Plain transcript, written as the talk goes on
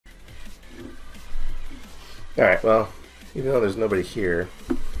Alright, well, even though there's nobody here,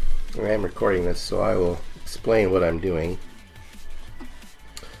 I am recording this, so I will explain what I'm doing.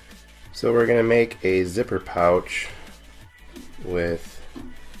 So we're going to make a zipper pouch with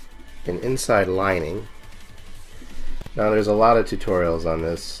an inside lining. Now there's a lot of tutorials on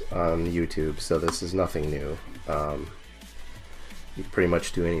this on YouTube, so this is nothing new. You pretty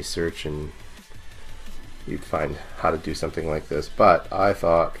much do any search and you'd find how to do something like this, but I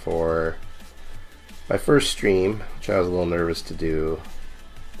thought for my first stream, which I was a little nervous to do,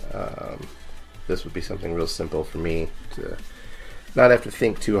 this would be something real simple for me to not have to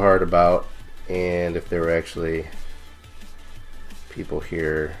think too hard about, and if there were actually people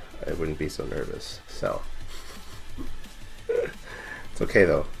here, I wouldn't be so nervous. So it's okay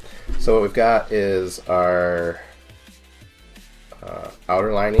though. So what we've got is our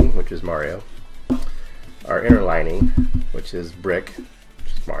outer lining, which is Mario, our inner lining, which is Brick,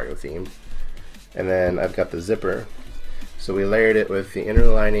 which is Mario themed, and then I've got the zipper. So we layered it with the inner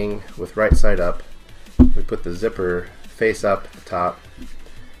lining with right side up. We put the zipper face up at the top,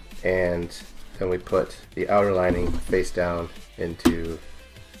 and then we put the outer lining face down into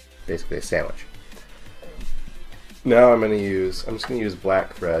basically a sandwich. Now I'm just going to use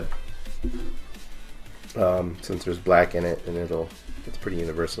black thread, since there's black in it, and it's pretty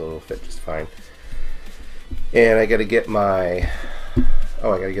universal, it'll fit just fine. And I got to get I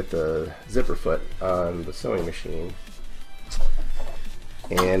got to get the zipper foot on the sewing machine,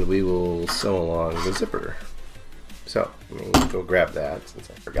 and we will sew along the zipper. So let me go grab that since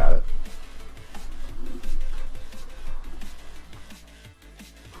I forgot it.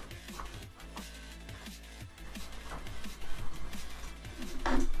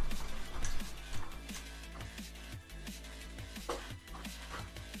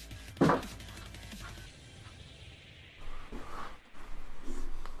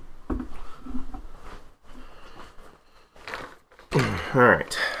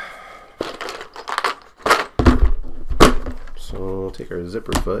 Alright, so we'll take our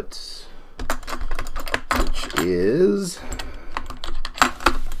zipper foot, which is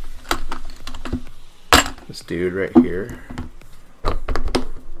this dude right here.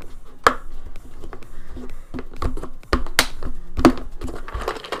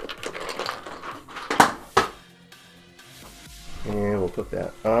 And we'll put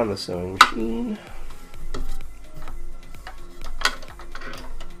that on the sewing machine.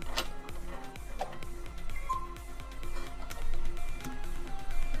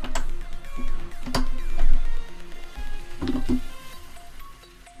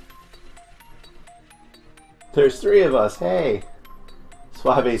 There's three of us. Hey,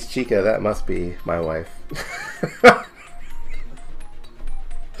 Suave's Chica. That must be my wife.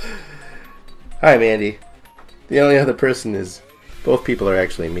 Hi, Mandy. The only other person is, both people are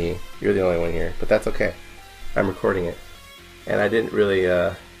actually me. You're the only one here, but that's okay. I'm recording it, and I didn't really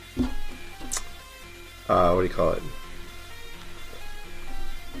what do you call it?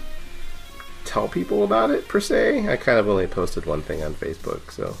 Tell people about it per se. I kind of only posted one thing on Facebook,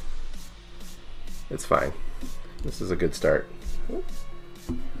 so it's fine. This is a good start.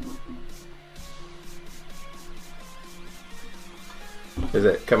 Is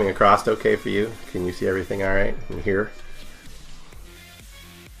it coming across okay for you? Can you see everything all right in here?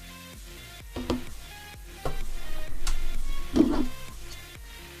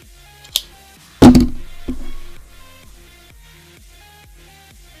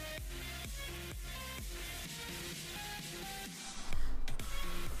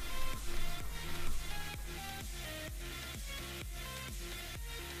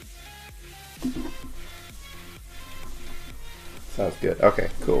 Sounds good. Okay,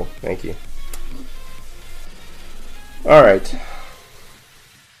 cool. Thank you. All right.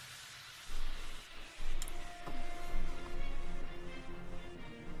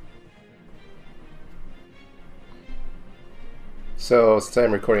 So since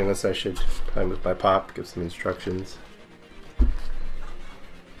I'm recording this, I should probably move my pop, give some instructions.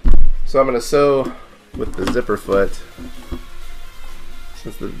 So I'm going to sew with the zipper foot.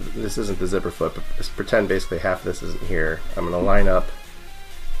 Since this isn't the zipper foot, but just pretend basically half of this isn't here. I'm going to line up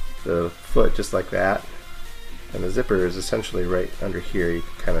the foot just like that, and the zipper is essentially right under here. You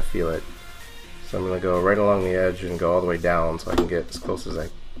can kind of feel it. So I'm going to go right along the edge and go all the way down so I can get as close as I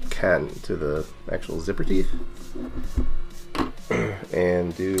can to the actual zipper teeth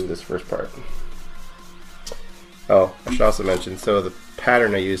and do this first part. Oh, I should also mention, so the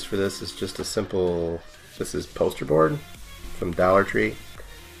pattern I used for this is just a simple, this is poster board from Dollar Tree.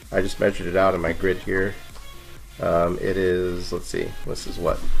 I just measured it out in my grid here. It is, let's see, this is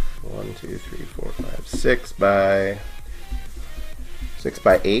what? 1, 2, 3, 4, 5, 6 by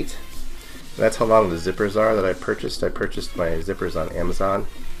 8. That's how long the zippers are that I purchased. I purchased my zippers on Amazon.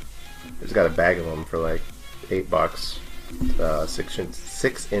 I just got a bag of them for like $8,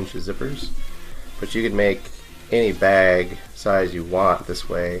 6-inch zippers. But you could make any bag size you want this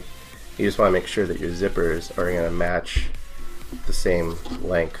way. You just want to make sure that your zippers are going to match the same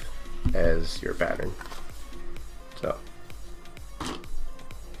length as your pattern. So.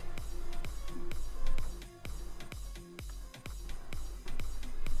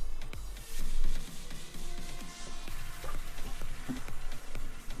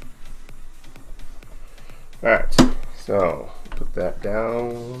 Alright, so put that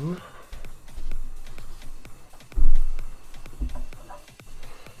down.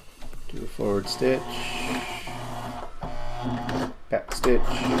 Do a forward stitch, back stitch,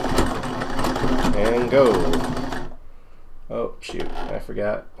 and go. Oh shoot, I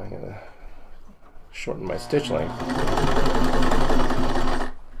forgot. I gotta shorten my stitch length.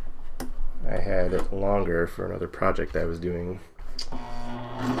 I had it longer for another project I was doing.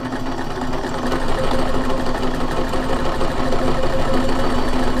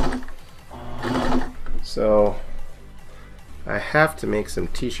 So I have to make some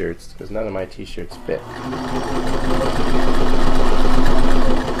t-shirts because none of my t-shirts fit.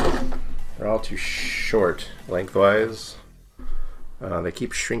 They're all too short lengthwise. They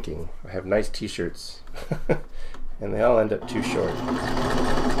keep shrinking. I have nice t-shirts and they all end up too short.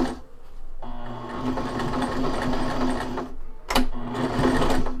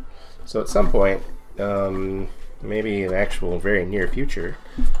 So at some point, maybe in actual very near future,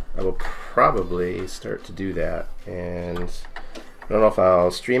 I will probably start to do that, and I don't know if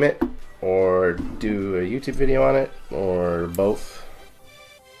I'll stream it or do a YouTube video on it or both.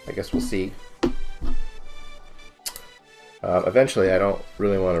 I guess we'll see. Eventually I don't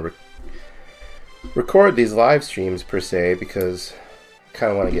really want to record these live streams per se, because I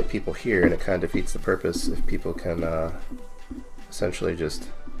kind of want to get people here, and it kind of defeats the purpose if people can essentially just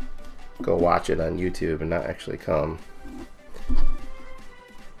go watch it on YouTube and not actually come.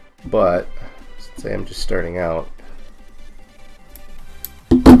 But since I am just starting out,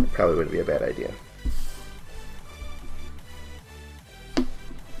 it probably wouldn't be a bad idea.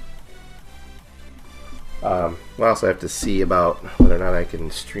 We'll also have to see about whether or not I can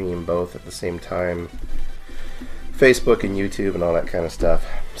stream both at the same time, Facebook and YouTube and all that kind of stuff.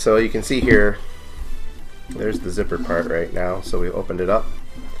 So you can see here, there's the zipper part right now. So we opened it up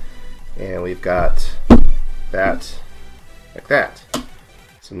and we've got that like that.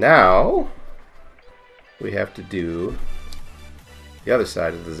 So now we have to do the other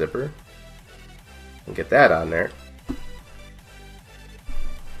side of the zipper and get that on there.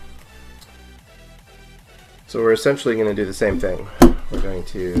 So we're essentially going to do the same thing. We're going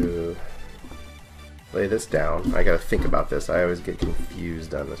to lay this down. I got to think about this. I always get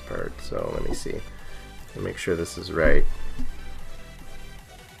confused on this part. So let me see. I'll make sure this is right.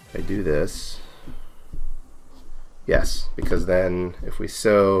 If I do this, yes, because then if we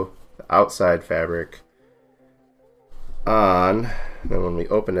sew the outside fabric on, then when we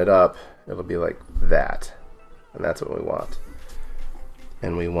open it up, it'll be like that. And that's what we want.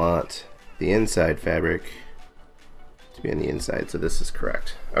 And we want the inside fabric to be on the inside, so this is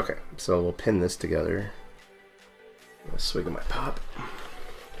correct. Okay, so we'll pin this together. A swig of my pop.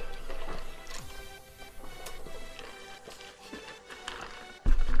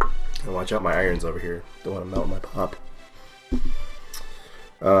 And watch out, my iron's over here. Don't want to melt my pop.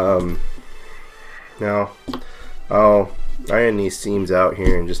 Now, I'll iron these seams out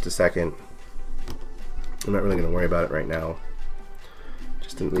here in just a second. I'm not really going to worry about it right now.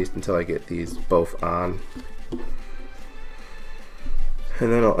 Just at least until I get these both on.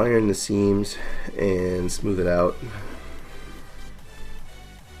 And then I'll iron the seams and smooth it out.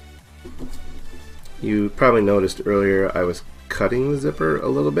 You probably noticed earlier I was cutting the zipper a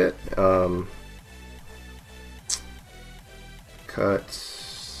little bit.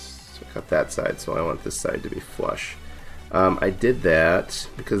 Cut that side, so I want this side to be flush. I did that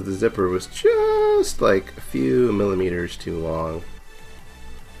because the zipper was just like a few millimeters too long.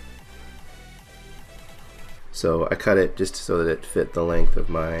 So I cut it just so that it fit the length of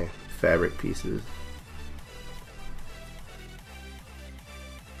my fabric pieces.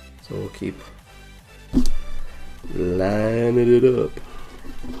 So we'll keep lining it up.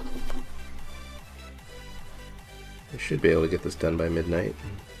 I should be able to get this done by midnight.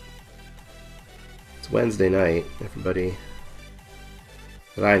 It's Wednesday night. Everybody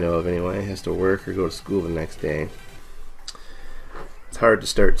that I know of anyway has to work or go to school the next day. It's hard to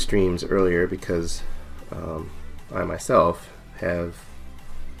start streams earlier because I myself have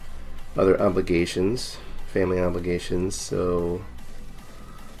other obligations, family obligations, so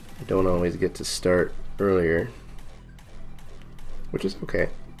I don't always get to start earlier, which is okay.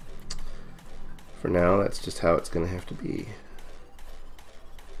 For now, that's just how it's going to have to be.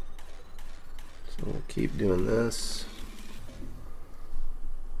 So we'll keep doing this.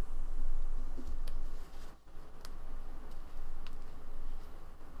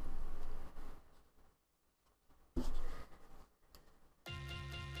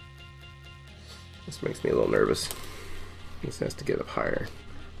 This makes me a little nervous. This has to get up higher.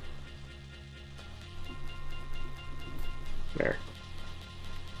 There.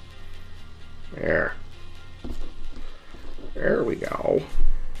 There. There we go.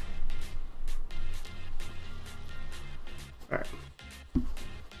 Alright.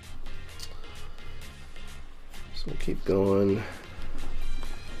 So we'll keep going.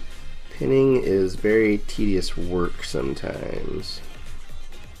 Pinning is very tedious work sometimes.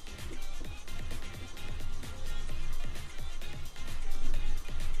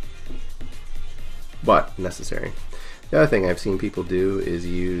 But necessary. The other thing I've seen people do is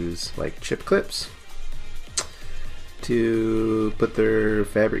use like chip clips to put their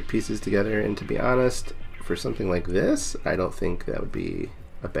fabric pieces together, and to be honest, for something like this, I don't think that would be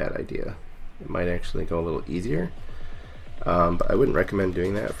a bad idea. It might actually go a little easier, but I wouldn't recommend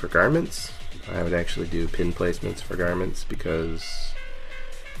doing that for garments. I would actually do pin placements for garments because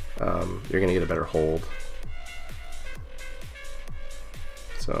you're going to get a better hold.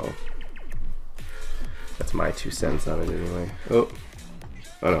 So that's my 2 cents on it anyway. Oh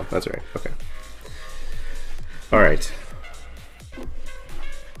no, that's right. Okay. All right.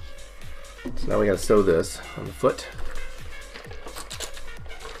 So now we got to sew this on the foot.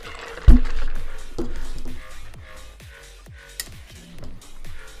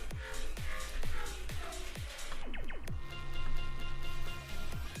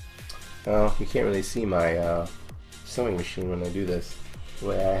 You can't really see my sewing machine when I do this. The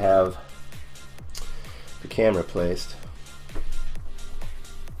way I have the camera placed.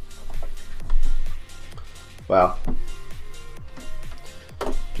 Well,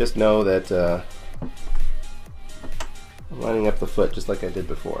 just know that I'm lining up the foot just like I did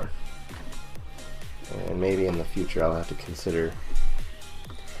before, and maybe in the future I'll have to consider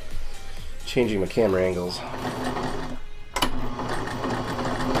changing my camera angles.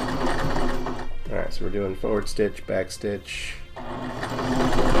 Alright, so we're doing forward stitch, back stitch.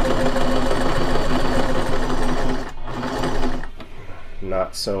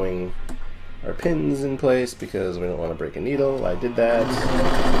 Not sewing our pins in place because we don't want to break a needle. I did that.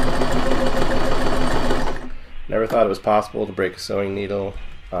 Never thought it was possible to break a sewing needle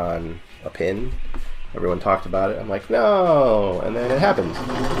on a pin. Everyone talked about it. I'm like, no! And then it happened.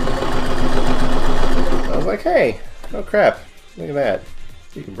 I was like, hey, oh crap, look at that.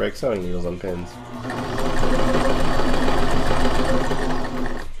 You can break sewing needles on pins.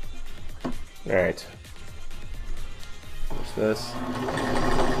 Alright. What's this?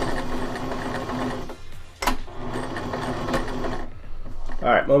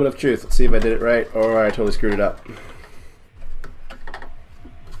 Alright, moment of truth. Let's see if I did it right or I totally screwed it up.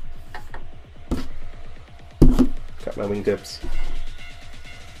 Got my wingtips.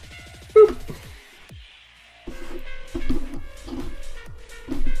 Boop.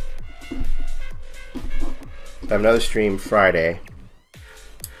 I have another stream Friday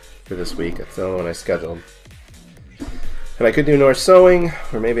for this week. That's the only one I scheduled. And I could do Norse sewing,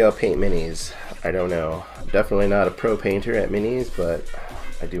 or maybe I'll paint minis. I don't know. I'm definitely not a pro painter at minis, but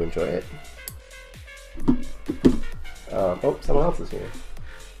I do enjoy it. Oh, someone else is here.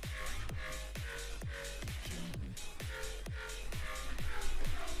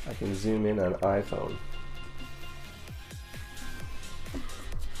 I can zoom in on iPhone.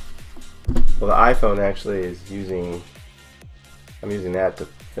 Well, the iPhone actually is using, I'm using that to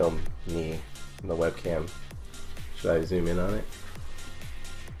film me in the webcam. Should I zoom in on it?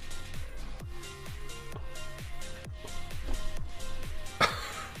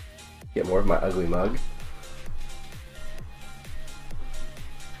 Get more of my ugly mug.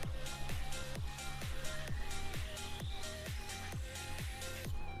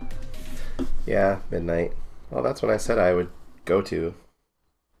 Yeah, midnight. Well, that's when I said I would go to.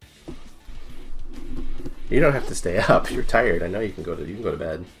 You don't have to stay up. You're tired. I know you can go to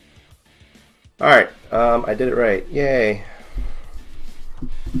bed. All right, I did it right. Yay!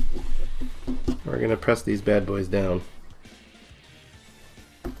 We're gonna press these bad boys down.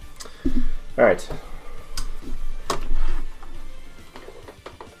 All right.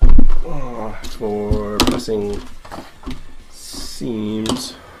 For pressing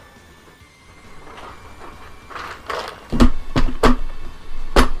seams.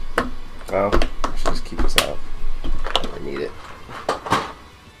 Well, I should just keep this out. I don't need it.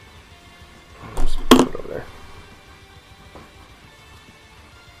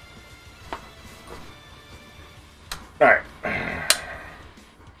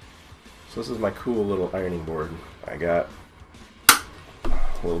 So this is my cool little ironing board I got a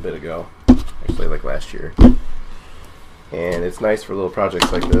little bit ago, actually like last year. And it's nice for little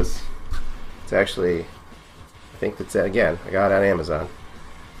projects like this. It's actually, I think that's, again, I got it on Amazon.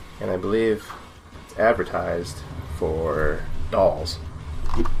 And I believe it's advertised for dolls.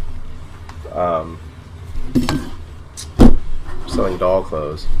 Selling doll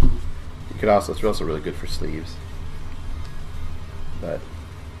clothes. You could also, it's also really good for sleeves. But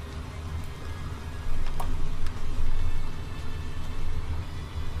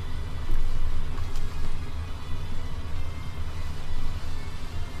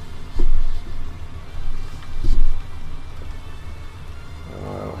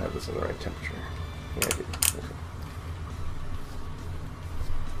I don't have this in the right temperature. Yeah, I do. Okay.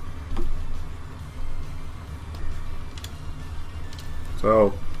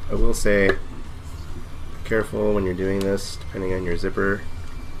 So I will say, be careful when you're doing this, depending on your zipper.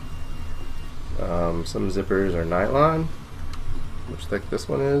 Some zippers are nylon, which like this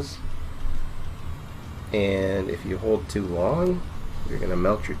one is, and if you hold too long, you're gonna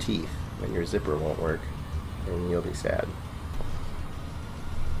melt your teeth and your zipper won't work, and you'll be sad.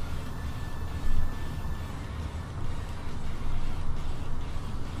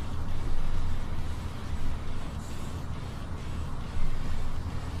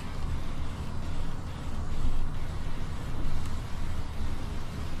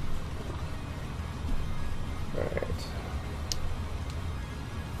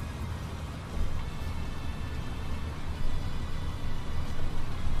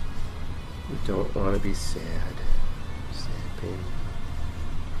 You don't want to be sad. Sad pain.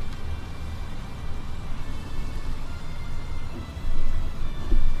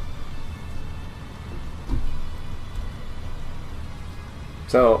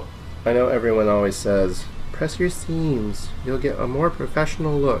 So, I know everyone always says, press your seams, you'll get a more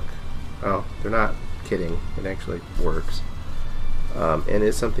professional look. Oh, they're not kidding. It actually works. And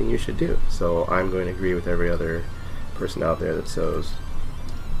it's something you should do. So I'm going to agree with every other person out there that sews.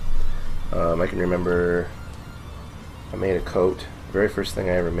 I can remember I made a coat. The very first thing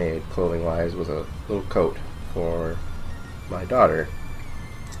I ever made, clothing wise, was a little coat for my daughter.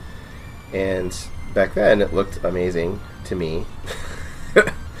 And back then it looked amazing to me.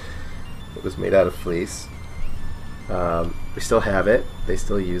 It was made out of fleece. We still have it, they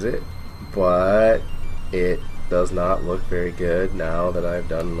still use it, but it does not look very good now that I've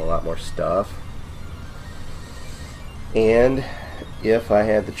done a lot more stuff. And if I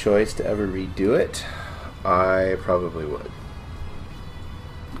had the choice to ever redo it, I probably would.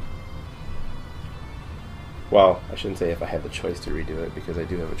 Well, I shouldn't say if I had the choice to redo it, because I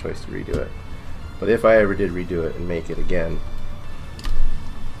do have a choice to redo it. But if I ever did redo it and make it again,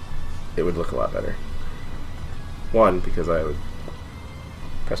 it would look a lot better. One, because I would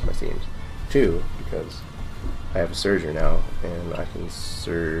press my seams. Two, because I have a serger now and I can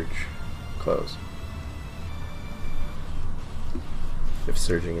serge clothes. If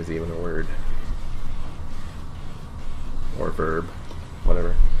serging is even a word. Or verb.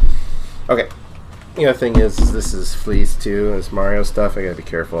 Whatever. Okay. The other thing is, this is fleece too, and this Mario stuff, I gotta be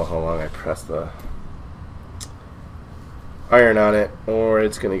careful how long I press the iron on it, or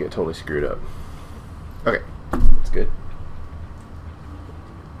it's gonna get totally screwed up. Okay. That's good.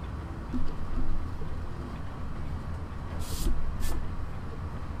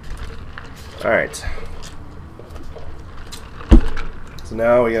 Alright. So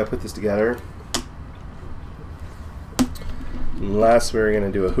now we gotta put this together. Unless we're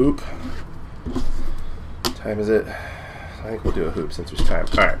gonna do a hoop. What time is it? I think we'll do a hoop since there's time.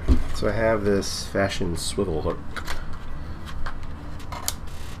 Alright, so I have this fashion swivel hook.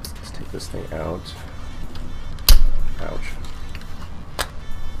 Let's take this thing out. Ouch.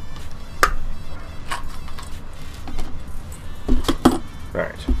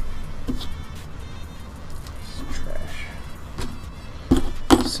 Alright.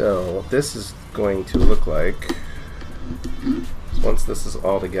 So what this is going to look like is, once this is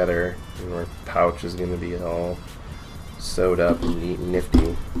all together and our pouch is going to be all sewed up and neat and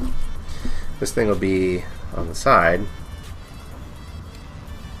nifty, this thing will be on the side.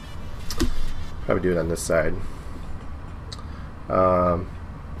 Probably do it on this side.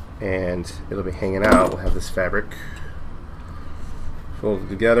 And it'll be hanging out. We'll have this fabric folded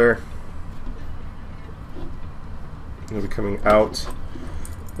together. It'll be coming out.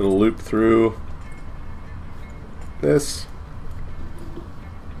 It'll loop through this,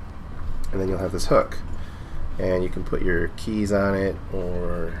 and then you'll have this hook, and you can put your keys on it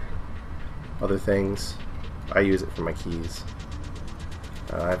or other things. I use it for my keys.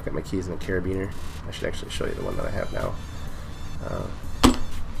 I've got my keys in a carabiner. I should actually show you the one that I have now.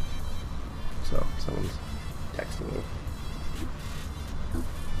 So someone's texting me.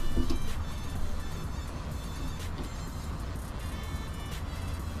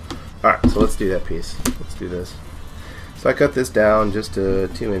 Alright, so let's do that piece. Let's do this. So I cut this down just to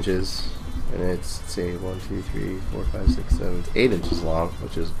 2 inches, and it's, let's see, 1, 2, 3, 4, 5, 6, 7, 8 inches long,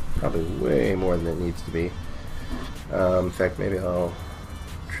 which is probably way more than it needs to be. In fact, maybe I'll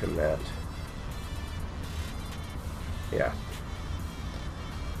trim that. Yeah.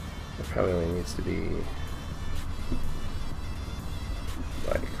 It probably only needs to be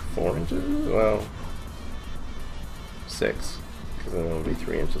like 4 inches? Well, 6, because then it'll be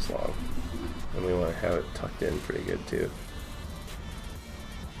 3 inches long. And we want to have it tucked in pretty good too.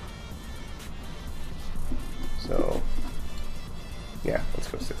 So, yeah, let's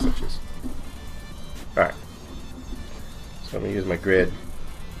go 6 inches. Alright. So I'm going to use my grid.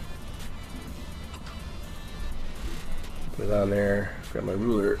 Put it on there, grab my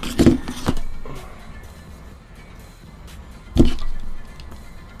ruler.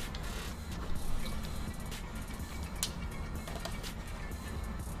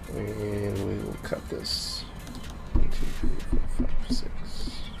 And we will cut this. 1, 2, 3, 4, 5, 6.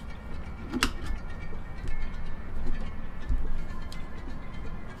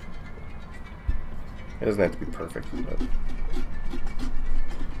 It doesn't have to be perfect, but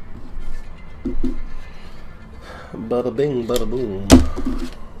bada bing, bada boom.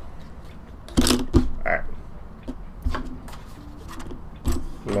 Alright.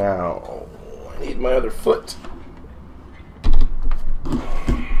 Now, I need my other foot.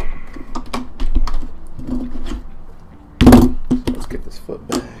 Let's get this foot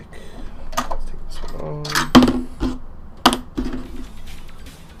back. Let's take this one off.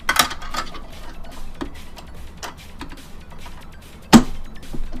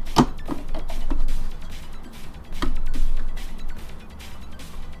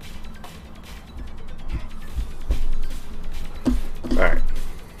 Alright.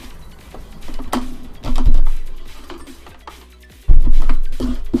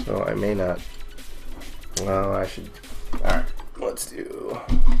 So I may not. Well, I should. Alright, let's do.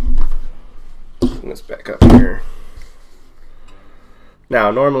 Bring this back up here.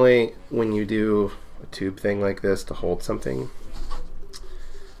 Now, normally when you do a tube thing like this to hold something,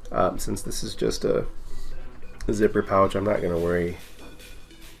 since this is just a zipper pouch, I'm not going to worry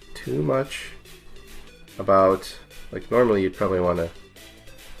too much about. Like normally you'd probably want to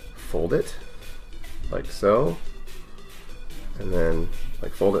fold it like so, and then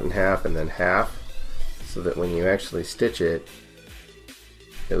like fold it in half and then half, so that when you actually stitch it,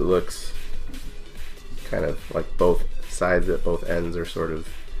 it looks kind of like both sides at both ends are sort of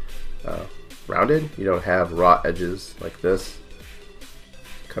rounded. You don't have raw edges like this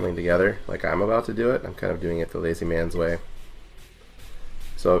coming together like I'm about to do it. I'm kind of doing it the lazy man's way.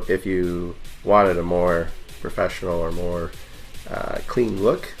 So if you wanted a more professional or more clean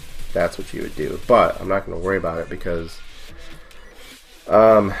look, that's what you would do. But I'm not going to worry about it because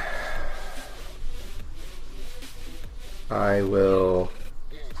I will.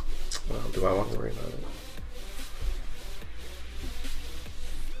 Well, do I want to worry about it?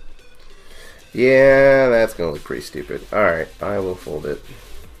 Yeah, that's going to look pretty stupid. Alright, I will fold it.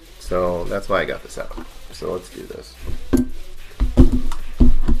 So that's why I got this out. So let's do this.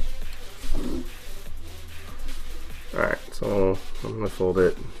 Alright, so I'm going to fold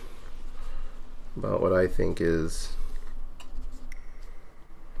it about what I think is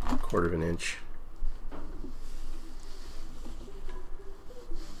 1/4 inch.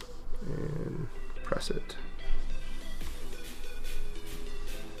 And press it.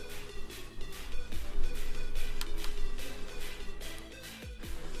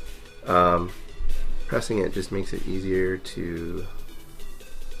 Pressing it just makes it easier to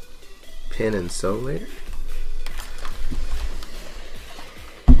pin and sew later,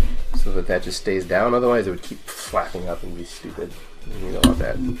 so that just stays down. Otherwise it would keep flapping up and be stupid. You know about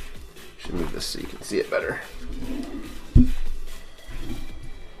that. Should move this so you can see it better. Move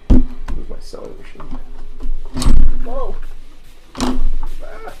my sewing machine. Whoa!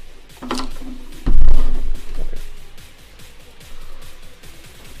 Ah. Okay.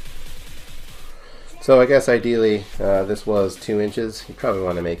 So I guess ideally this was 2 inches. You probably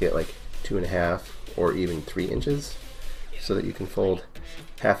want to make it like 2.5 or even 3 inches, so that you can fold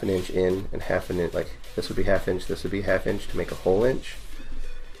 1/2 inch in and 1/2 inch. Like this would be 1/2 inch, this would be 1/2 inch to make a whole inch,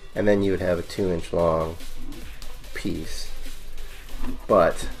 and then you would have a 2 inch long piece.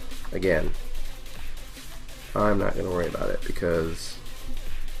 But again, I'm not going to worry about it because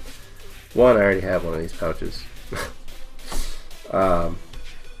one, I already have one of these pouches.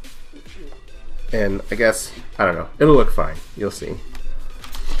 And I guess, I don't know, it'll look fine. You'll see.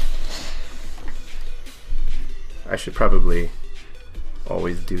 I should probably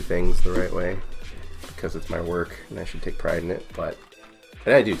always do things the right way because it's my work and I should take pride in it,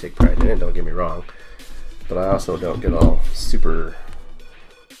 and I do take pride in it, don't get me wrong, but I also don't get all super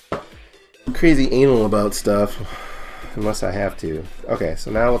crazy anal about stuff unless I have to. Okay, so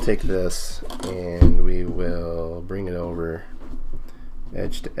now we'll take this and we will bring it over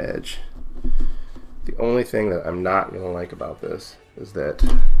edge to edge. The only thing that I'm not going to like about this is that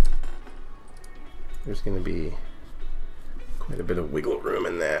there's going to be quite a bit of wiggle room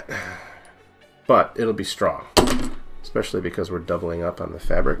in that, but it'll be strong, especially because we're doubling up on the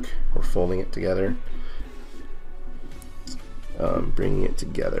fabric. We're folding it together, bringing it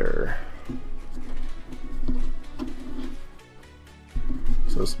together.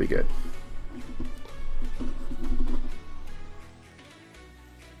 So this will be good.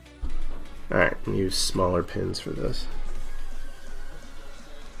 Alright, I'm going to use smaller pins for this.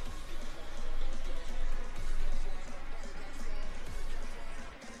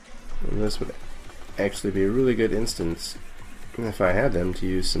 And this would actually be a really good instance, if I had them, to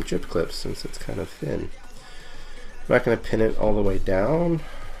use some chip clips since it's kind of thin. I'm not going to pin it all the way down.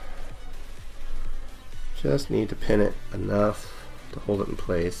 Just need to pin it enough to hold it in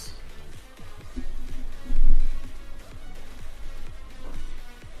place.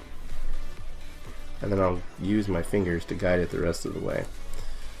 And then I'll use my fingers to guide it the rest of the way.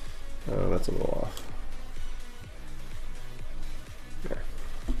 That's a little off. There.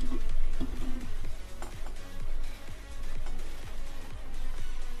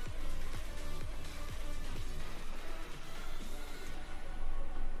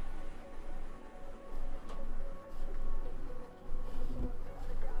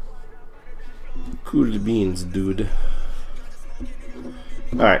 Cool beans, dude.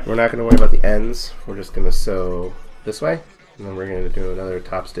 Alright, we're not going to worry about the ends. We're just going to sew this way, and then we're going to do another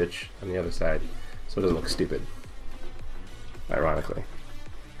top stitch on the other side so it doesn't look stupid, ironically.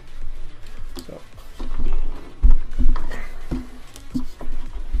 So.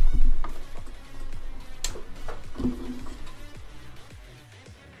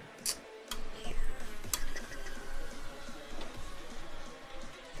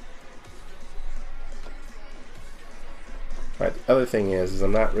 Right, the other thing is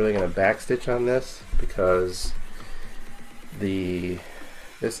I'm not really going to backstitch on this because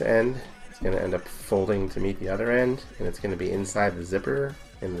this end is going to end up folding to meet the other end, and it's going to be inside the zipper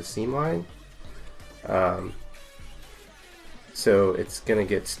in the seam line. So it's going to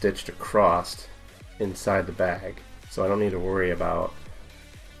get stitched across inside the bag. So I don't need to worry about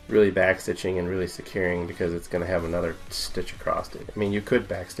really backstitching and really securing because it's going to have another stitch across it. I mean, you could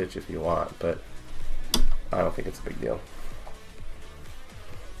backstitch if you want, but I don't think it's a big deal.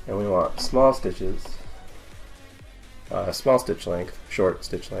 And we want small stitches, small stitch length, short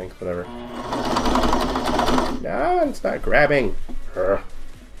stitch length, whatever. No, it's not grabbing. Go,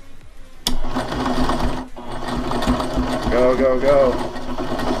 go, go.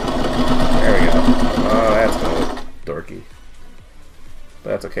 There we go. Oh, that's going to look dorky. But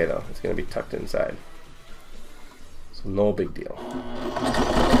that's okay though. It's going to be tucked inside. So no big deal.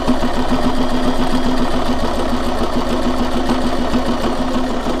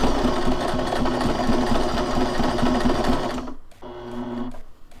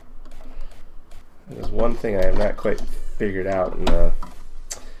 There's one thing I have not quite figured out, and there's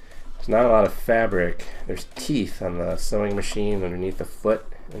not a lot of fabric. There's teeth on the sewing machine underneath the foot,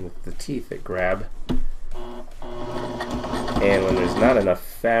 and the teeth that grab. And when there's not enough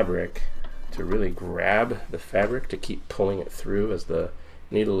fabric to really grab the fabric to keep pulling it through as the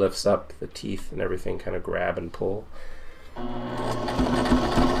needle lifts up, the teeth and everything kind of grab and pull.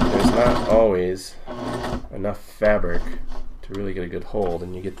 There's not always enough fabric to really get a good hold,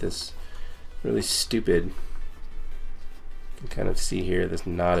 and you get this really stupid, you can kind of see here, this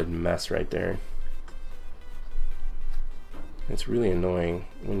knotted mess right there. It's really annoying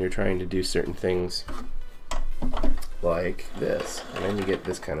when you're trying to do certain things like this, and then you get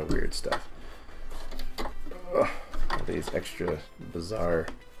this kind of weird stuff. Ugh, all these extra bizarre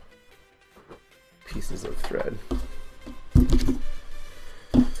pieces of thread.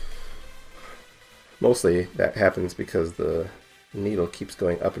 Mostly that happens because the needle keeps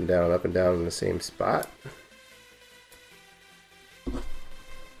going up and down in the same spot.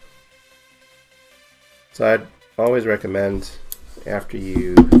 So I'd always recommend, after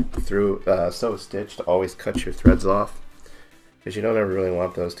you sew a stitch, to always cut your threads off, because you don't ever really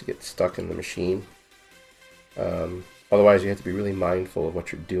want those to get stuck in the machine. Otherwise you have to be really mindful of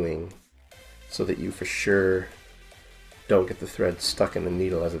what you're doing so that you for sure don't get the thread stuck in the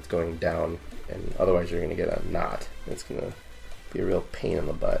needle as it's going down, and otherwise you're going to get a knot. It's going to be a real pain in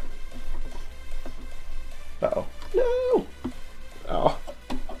the butt. Uh-oh. No! Oh,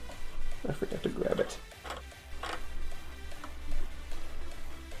 I forgot to grab it.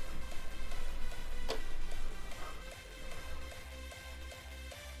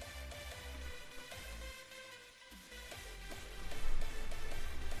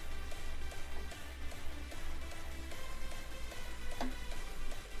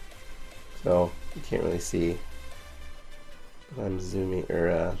 So you can't really see. I'm zooming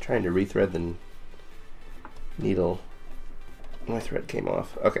or trying to rethread the needle. My thread came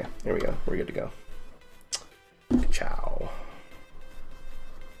off. Okay, there we go. We're good to go. Ciao.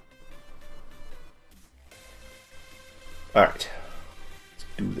 All right, let's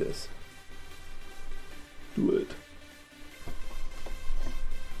do this. Do it.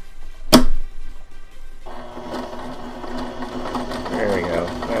 There we go.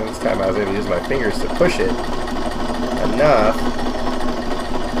 And this time I was able to use my fingers to push it enough,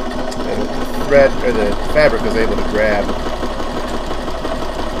 and the thread or the fabric was able to grab.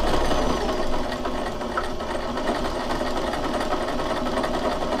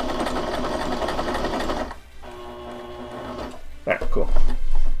 All right, cool.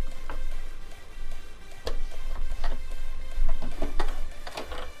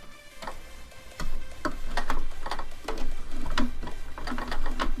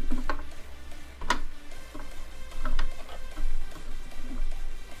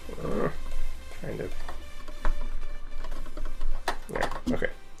 Trying to. Yeah. Okay.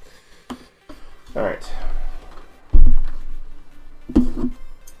 All right.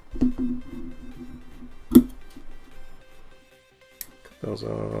 Cut those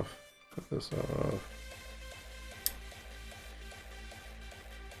off. Cut this off.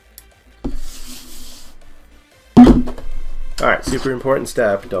 All right. Super important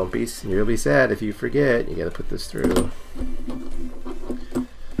step. You'll be sad if you forget. You got to put this through.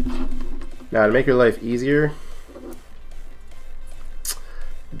 Now, to make your life easier,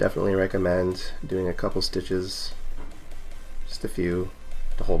 I definitely recommend doing a couple stitches, just a few,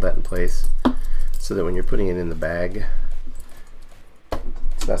 to hold that in place, so that when you're putting it in the bag,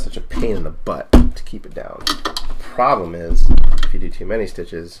 it's not such a pain in the butt to keep it down. The problem is, if you do too many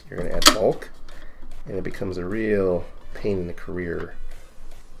stitches, you're going to add bulk, and it becomes a real pain in the career.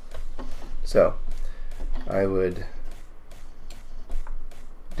 So, I would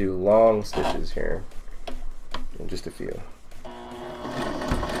do long stitches here, and just a few.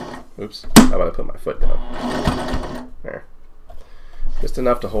 Oops, how about I put my foot down? There. Just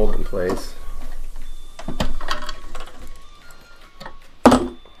enough to hold it in place.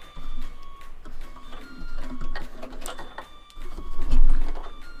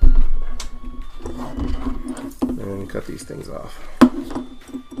 And cut these things off.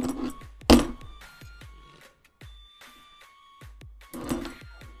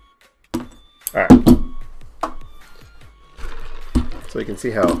 All right, so you can see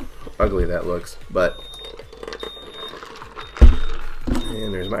how ugly that looks, but,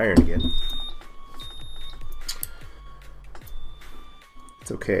 and there's my iron again.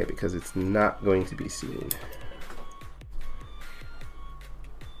 It's okay because it's not going to be seen.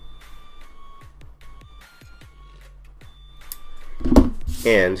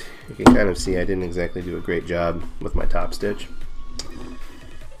 And you can kind of see I didn't exactly do a great job with my top stitch.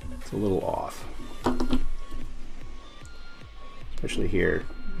 It's a little off. Especially here.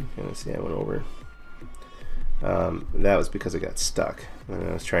 You can kind of see I went over. That was because it got stuck. And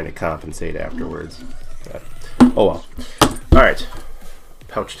I was trying to compensate afterwards. But, oh well. Alright.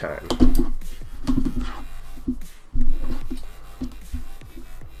 Pouch time.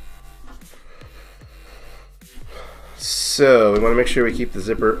 So we want to make sure we keep the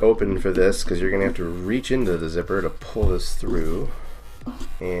zipper open for this, because you're going to have to reach into the zipper to pull this through.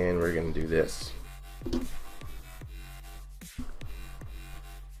 And we're going to do this.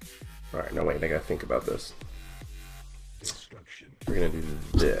 Alright, no wait, I gotta think about this. We're going to do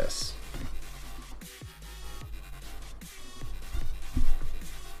this.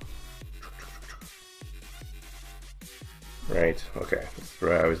 Right, okay. That's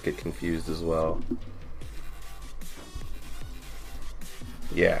where I always get confused as well.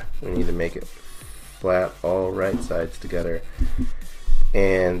 Yeah, we need to make it flat, all right sides together.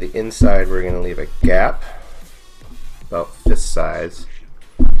 And the inside we're going to leave a gap about this size.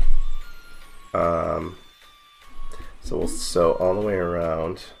 So we'll sew all the way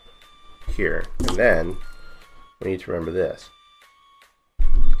around here. And then we need to remember this.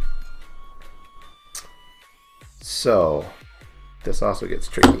 So this also gets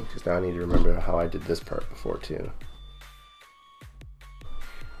tricky, because now I need to remember how I did this part before too.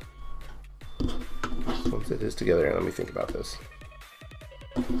 Once it is together, let me think about this.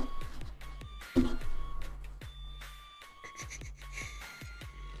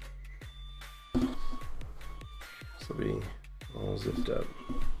 will be all zipped up.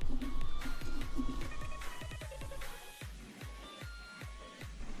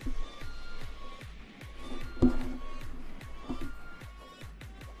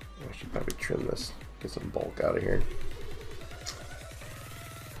 I should probably trim this, get some bulk out of here.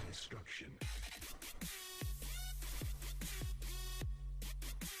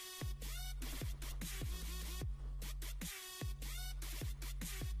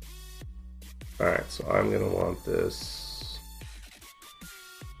 Alright, so I'm going to want this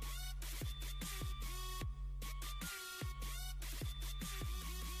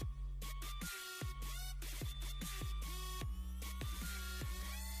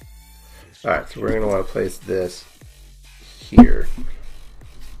alright, so we're going to want to place this here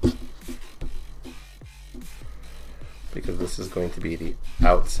because this is going to be the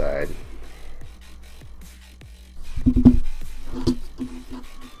outside.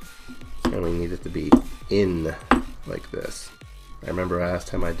 And we need it to be in like this. I remember last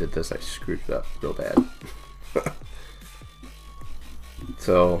time I did this, I screwed it up real bad.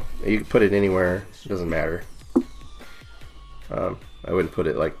 So you can put it anywhere, it doesn't matter. I wouldn't put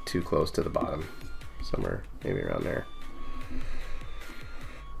it like too close to the bottom, somewhere maybe around there.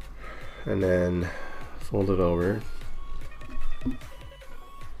 And then fold it over.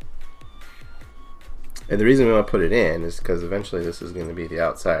 And the reason we want to put it in is because eventually this is going to be the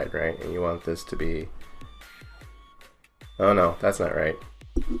outside, right? And you want this to be... Oh no, that's not right.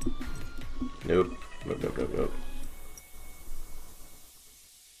 Nope. Nope, nope, nope, nope.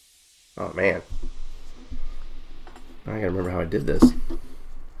 Oh man. I gotta remember how I did this.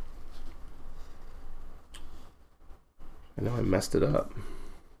 I know I messed it up.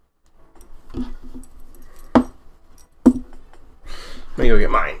 Let me go get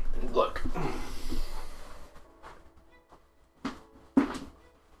mine. Look.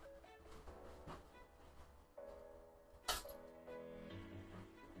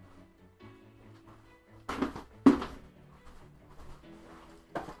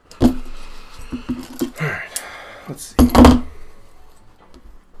 Alright, let's see.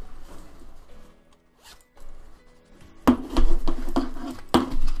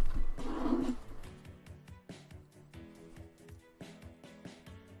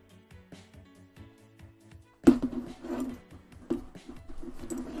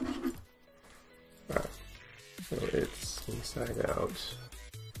 So it's inside out.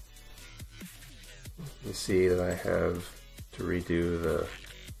 You see that I have to redo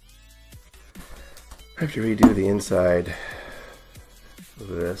the inside of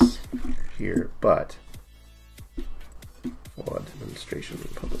this here, but for demonstration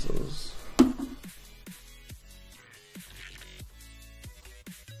purposes,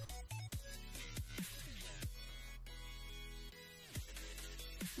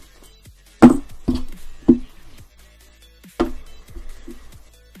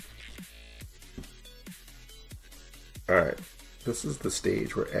 alright, this is the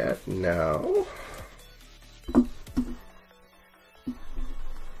stage we're at now.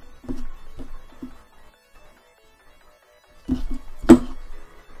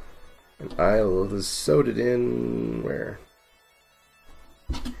 And I'll sewed it in where?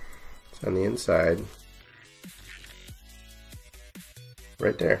 It's on the inside.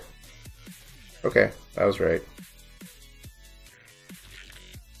 Right there. Okay, I was right.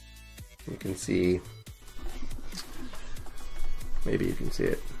 You can see, maybe you can see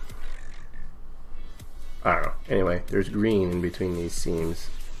it. I don't know. Anyway, there's green in between these seams.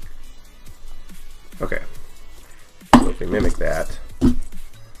 Okay. So if we mimic that,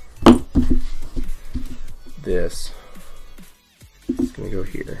 this is going to go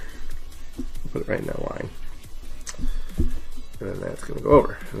here. Put it right in that line. And then that's going to go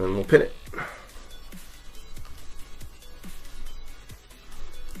over. And then we'll pin it.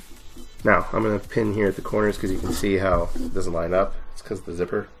 Now, I'm going to pin here at the corners because you can see how it doesn't line up. It's because of the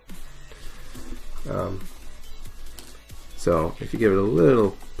zipper. So if you give it a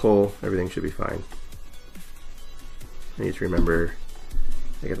little pull, everything should be fine. I need to remember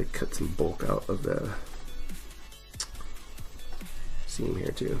I got to cut some bulk out of the seam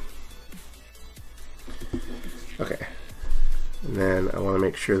here too. Okay, and then I want to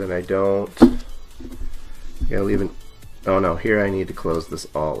make sure that I don't. I gotta leave an. Oh no, here I need to close this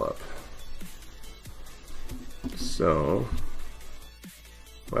all up. So,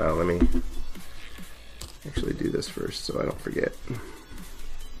 well, let me actually do this first so I don't forget.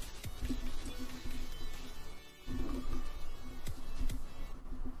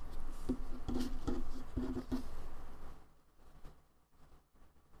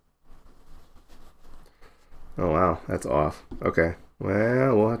 Oh wow, that's off. Okay,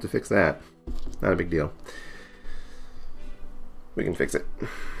 well, we'll have to fix that. Not a big deal. we can fix it.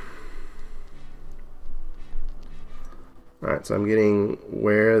 Alright, so I'm getting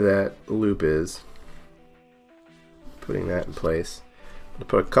where that loop is, putting that in place. I'll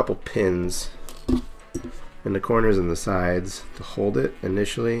put a couple pins in the corners and the sides to hold it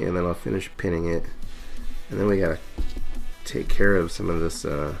initially, and then I'll finish pinning it. And then we gotta take care of some of this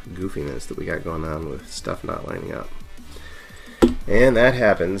goofiness that we got going on with stuff not lining up. And that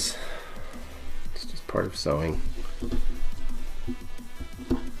happens. It's just part of sewing.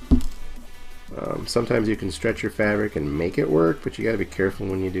 Sometimes you can stretch your fabric and make it work, but you got to be careful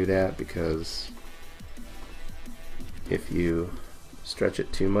when you do that, because if you stretch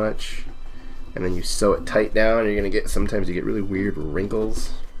it too much and then you sew it tight down, you're going to get, sometimes you get really weird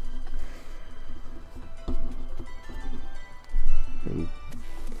wrinkles. And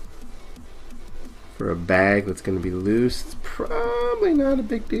for a bag that's going to be loose, it's probably not a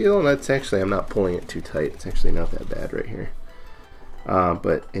big deal. And that's actually, I'm not pulling it too tight. It's actually not that bad right here.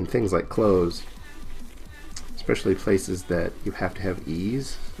 But in things like clothes, especially places that you have to have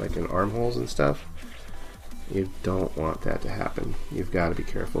ease, like in armholes and stuff, you don't want that to happen. You've got to be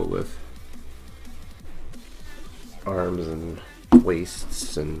careful with arms and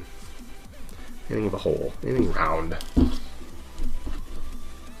waists and anything with a hole, anything round. Of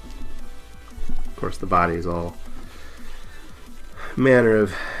course, the body is all manner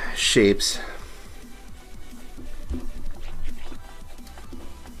of shapes.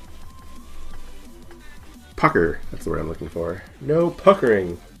 Pucker, that's the word I'm looking for. No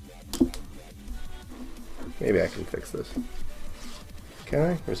puckering. Maybe I can fix this. Can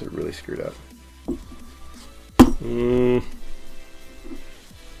I? Or is it really screwed up?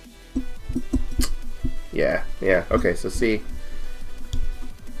 Yeah, okay, so see,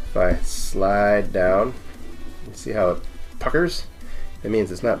 if I slide down, you see how it puckers? It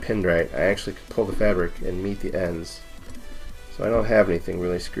means it's not pinned right. I actually could pull the fabric and meet the ends. So I don't have anything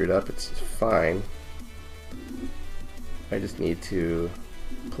really screwed up, it's fine. I just need to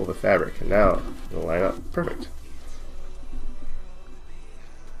pull the fabric, and now it'll line up perfect.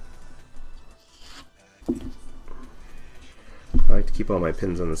 I like to keep all my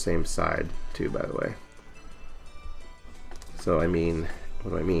pins on the same side too, by the way. So I mean,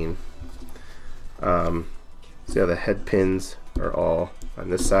 what do I mean? See how the head pins are all on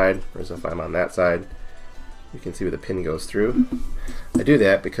this side, whereas if I'm on that side, you can see where the pin goes through. I do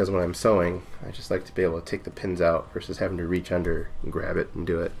that because when I'm sewing, I just like to be able to take the pins out versus having to reach under and grab it and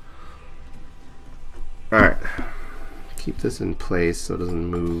do it. Alright, keep this in place so it doesn't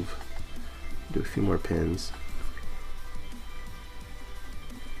move. Do a few more pins.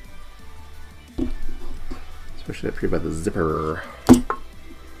 Especially up here by the zipper.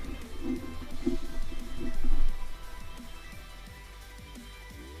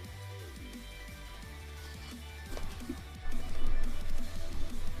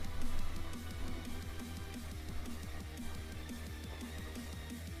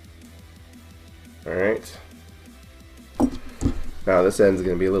 Alright, now this end's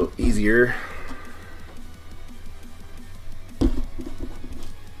going to be a little easier.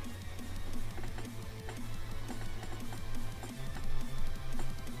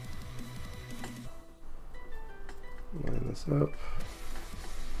 Line this up.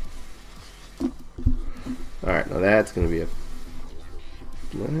 Alright, now that's going to be a...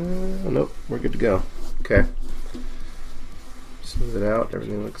 nope, we're good to go. Okay. Smooth it out,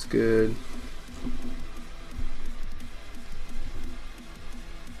 everything looks good.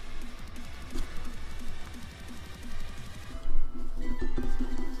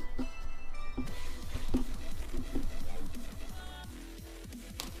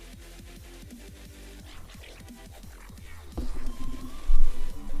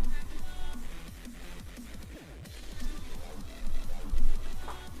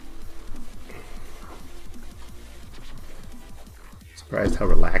 Surprised how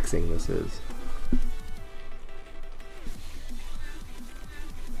relaxing this is.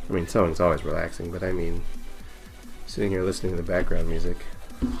 I mean, sewing's always relaxing, but I mean, sitting here listening to the background music,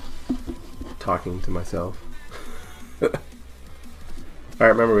 talking to myself. Alright,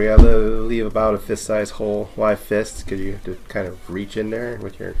 remember we gotta leave about a fist-size hole. Why fists? Because you have to kind of reach in there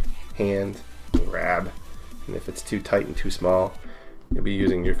with your hand and grab. And if it's too tight and too small, you'll be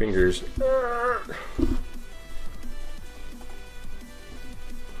using your fingers.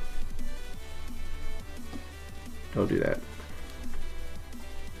 Don't do that.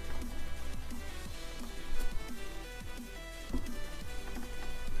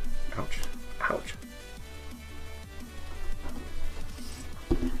 Ouch. Ouch.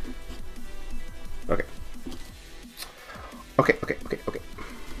 Okay. Okay.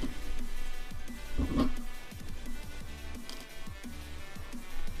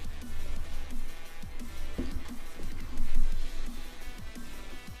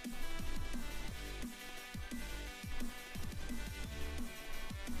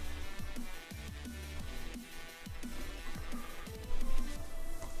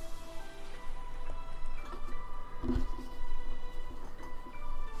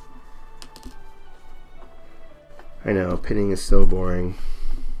 I know, pinning is so boring,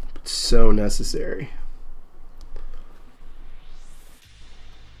 but so necessary.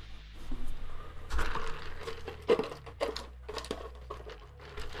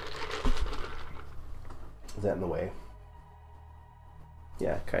 Is that in the way?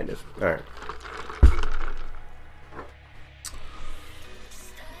 Yeah, kind of. All right.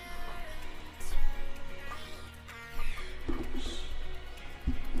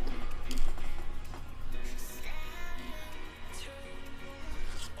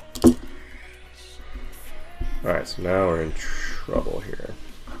 Alright, so now we're in trouble here.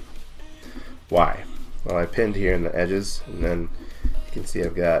 Why? Well, I pinned here in the edges, and then you can see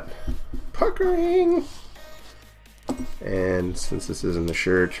I've got puckering. And since this isn't the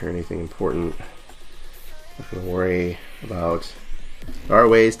shirt or anything important, I'm not going to worry about. There are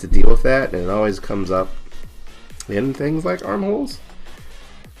ways to deal with that, and it always comes up in things like armholes.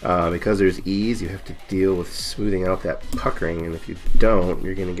 Because there's ease, you have to deal with smoothing out that puckering, and if you don't,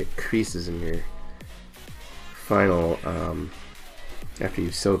 you're going to get creases in your final, after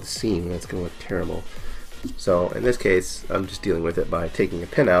you sew the seam, that's going to look terrible. So in this case, I'm just dealing with it by taking a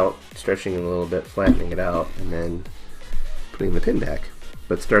pin out, stretching it a little bit, flattening it out, and then putting the pin back.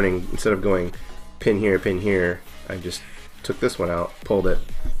 But starting, instead of going pin here, I just took this one out, pulled it,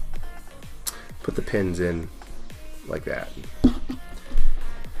 put the pins in like that.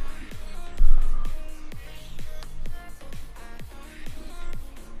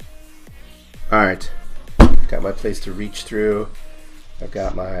 Alright. Got my place to reach through. I've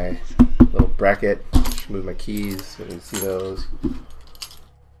got my little bracket. Move my keys so you can see those.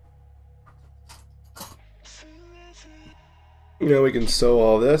 Now we can sew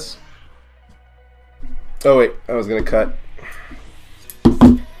all this. Oh wait, I was gonna cut.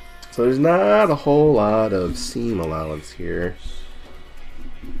 So there's not a whole lot of seam allowance here.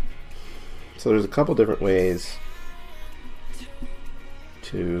 So there's a couple different ways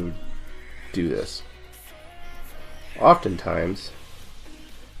to do this. Oftentimes,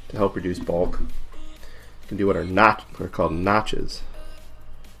 to help reduce bulk, you can do what are called notches.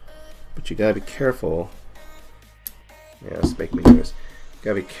 But you gotta be careful. Yeah, let's make me nervous. You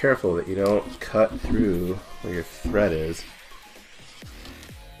gotta be careful that you don't cut through where your thread is.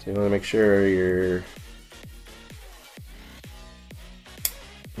 So you want to make sure you're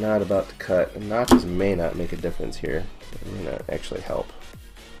not about to cut. And notches may not make a difference here. It may not actually help.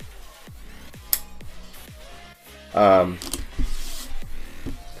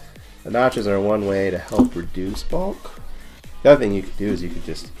 The notches are one way to help reduce bulk. The other thing you could do is you could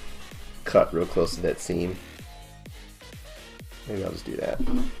just cut real close to that seam. Maybe I'll just do that.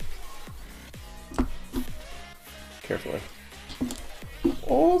 Carefully.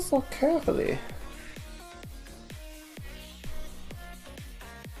 Oh, so carefully.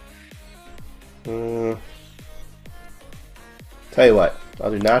 Tell you what,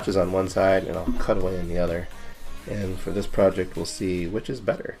 I'll do notches on one side and I'll cut away on the other. And for this project, we'll see which is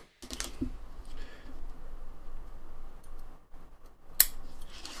better.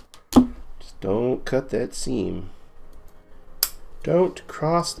 Just don't cut that seam. Don't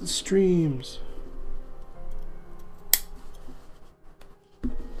cross the streams.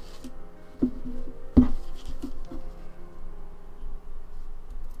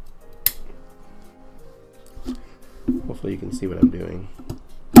 Hopefully you can see what I'm doing.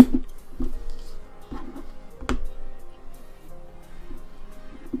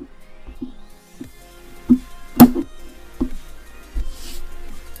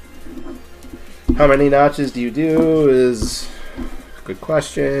 How many notches do you do is a good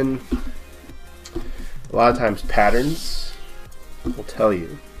question. A lot of times patterns will tell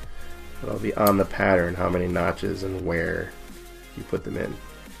you. It'll be on the pattern how many notches and where you put them in.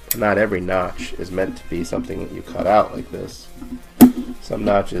 But not every notch is meant to be something that you cut out like this. Some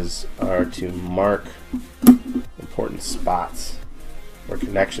notches are to mark important spots where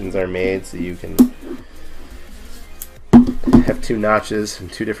connections are made, so you can have two notches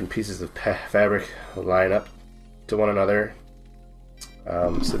and two different pieces of fabric line up to one another,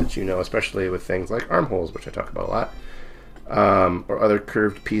 so that you know, especially with things like armholes, which I talk about a lot, or other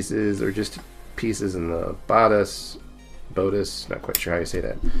curved pieces, or just pieces in the bodice, not quite sure how you say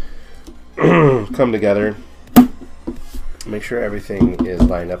that, come together. Make sure everything is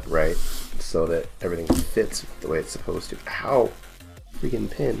lined up right so that everything fits the way it's supposed to. Ow! Freaking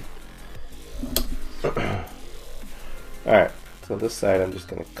pin. Alright, so this side I'm just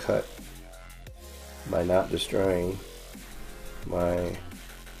going to cut by not destroying my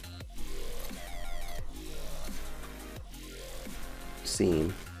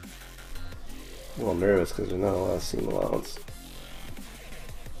seam. I'm a little nervous because there's not a lot of seam allowance.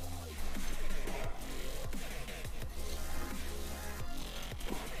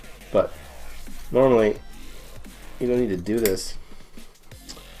 But normally you don't need to do this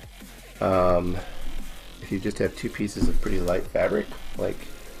if you just have two pieces of pretty light fabric, like.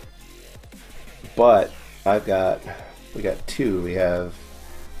 But we got two. We have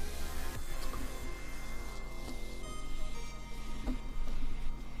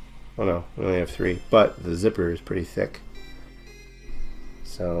oh no, we only have three. But the zipper is pretty thick,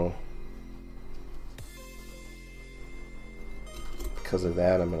 so because of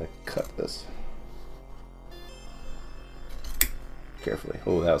that, I'm gonna cut this carefully.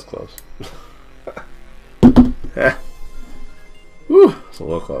 Oh, that was close. Whew, it's a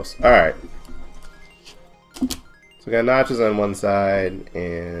little close. All right. So we got notches on one side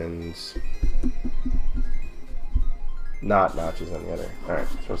and not notches on the other. Alright,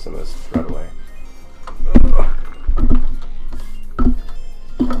 throw some of this thread away.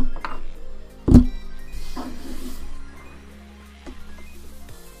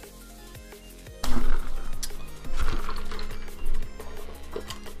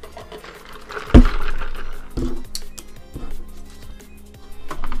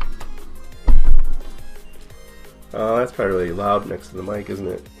 That's probably really loud next to the mic, isn't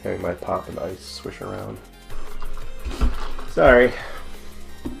it? Having my pop and ice swish around. Sorry.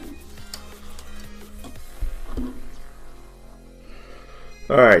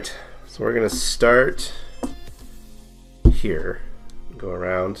 Alright, so we're going to start here, go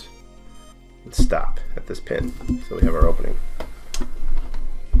around, and stop at this pin. So we have our opening.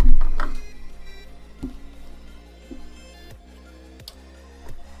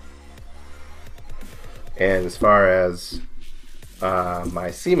 And as far as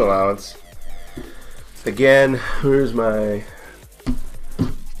my seam allowance, again, where's my...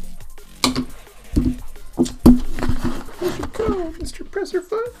 Where'd you go, Mr.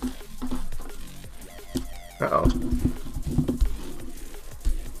 Presserfoot? Uh-oh.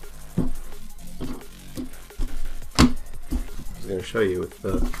 I was going to show you with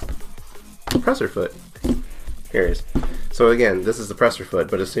the Presserfoot. Here it is. So again, this is the Presserfoot,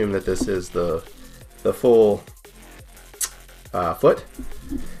 but assume that this is the full foot.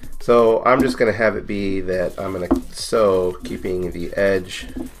 So I'm just going to have it be that I'm going to sew keeping the edge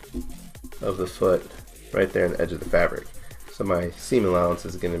of the foot right there in the edge of the fabric. So my seam allowance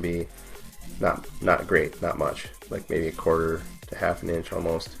is going to be not great, not much, like maybe a quarter to half an inch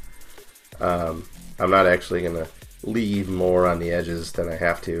almost. I'm not actually going to leave more on the edges than I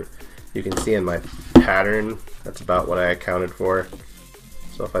have to. You can see in my pattern that's about what I accounted for.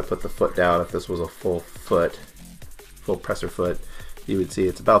 So if I put the foot down, if this was a full foot, full presser foot, you would see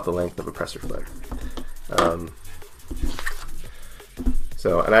it's about the length of a presser foot.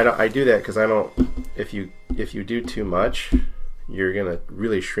 And I do that because I don't. If you do too much, you're gonna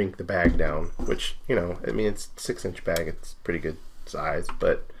really shrink the bag down. Which, you know, I mean, it's a 6-inch bag. It's pretty good size,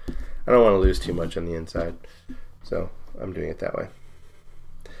 but I don't want to lose too much on the inside. So I'm doing it that way.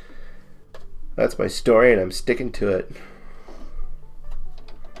 That's my story, and I'm sticking to it.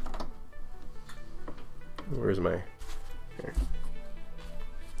 Where's my... Here.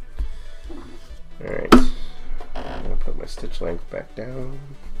 Alright. I'm going to put my stitch length back down.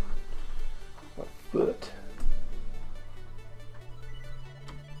 My foot.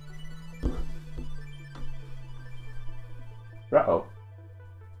 Uh-oh.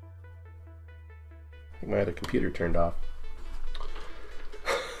 I think I had the computer turned off.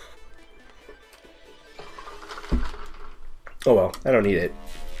 Oh well, I don't need it.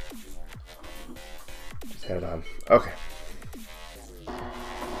 Just had it on. Okay.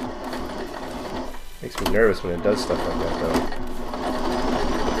 Makes me nervous when it does stuff like that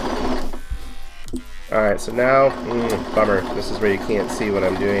though. Alright, so now, bummer, this is where you can't see what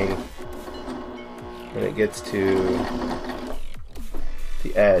I'm doing when it gets to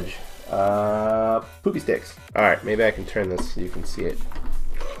the edge. Poopy sticks. Alright, maybe I can turn this so you can see it.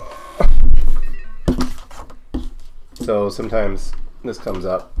 So sometimes this comes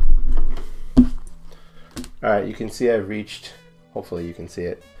up. Alright, you can see I've reached, hopefully you can see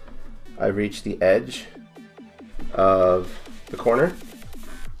it, I've reached the edge of the corner.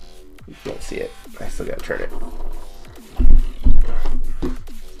 You can't see it. I still gotta turn it.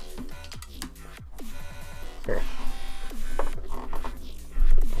 Here.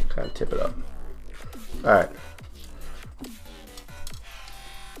 I'll kind of tip it up. Alright.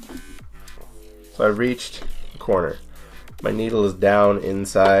 So I've reached the corner. My needle is down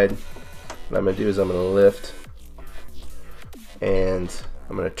inside. What I'm going to do is I'm going to lift and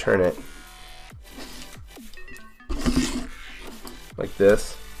I'm going to turn it like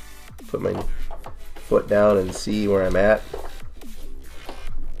this. Put my foot down and see where I'm at.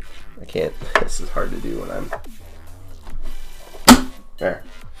 I can't, this is hard to do when I'm there.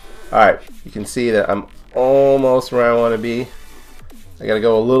 Alright, you can see that I'm almost where I want to be. I gotta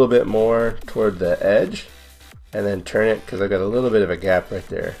go a little bit more toward the edge and then turn it because I've got a little bit of a gap right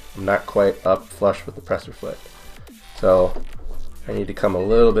there. I'm not quite up flush with the presser foot. So I need to come a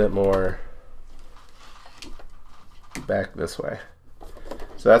little bit more back this way.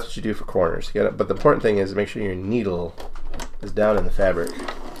 So that's what you do for corners. You gotta, but the important thing is make sure your needle is down in the fabric.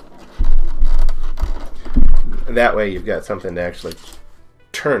 And that way you've got something to actually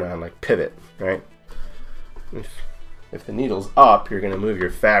turn on, like pivot, right? If the needle's up, you're going to move your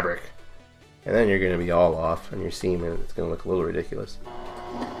fabric, and then you're going to be all off on your seam, and it's going to look a little ridiculous.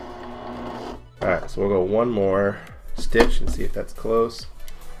 Alright, so we'll go one more stitch and see if that's close.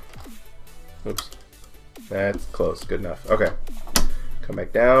 Oops. That's close. Good enough. Okay. Come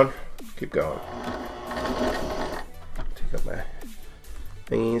back down. Keep going. Take up my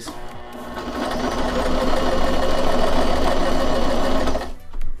thingies.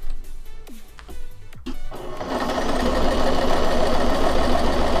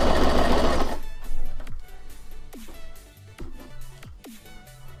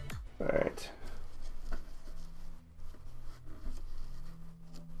 Alright.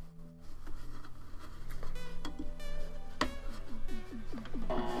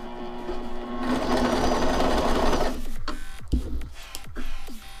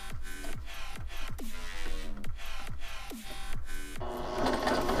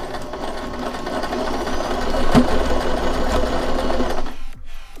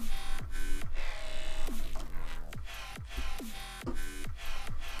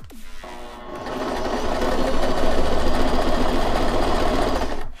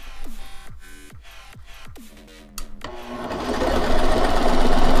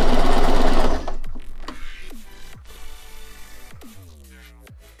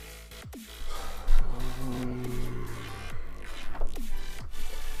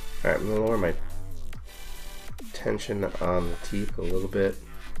 Alright, I'm going to lower my tension on the teeth a little bit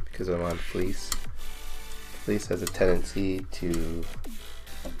because I'm on fleece. Fleece has a tendency to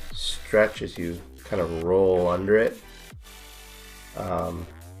stretch as you kind of roll under it.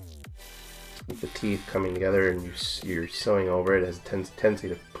 With the teeth coming together and you're sewing over it, has a tendency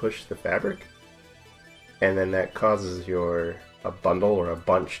to push the fabric, and then that causes a bundle or a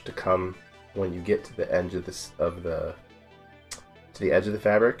bunch to come when you get to the edge of the edge of the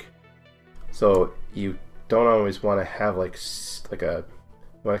fabric. So you don't always want to have you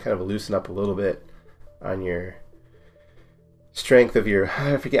want to kind of loosen up a little bit on your strength of your,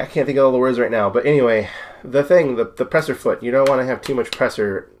 I can't think of all the words right now, but anyway, the presser foot, you don't want to have too much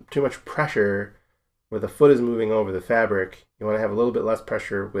pressure where the foot is moving over the fabric. You want to have a little bit less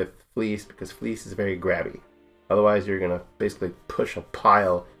pressure with fleece because fleece is very grabby. Otherwise you're going to basically push a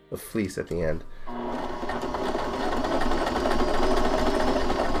pile of fleece at the end.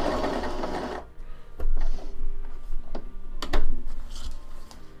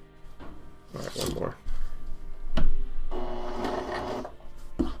 Alright, one more.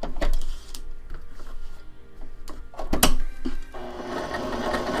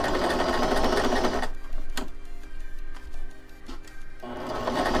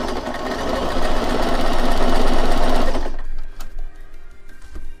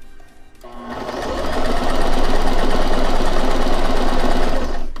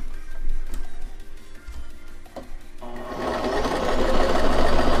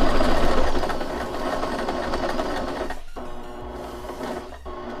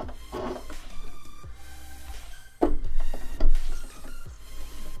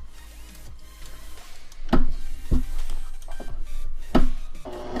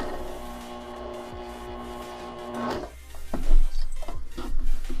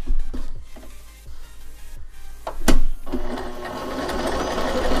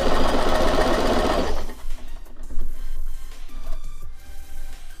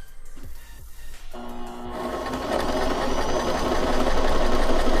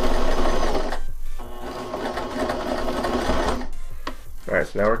 Alright,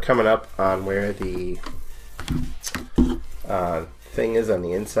 so now we're coming up on where the thing is on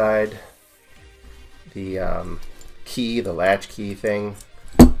the inside. The key, the latch key thing,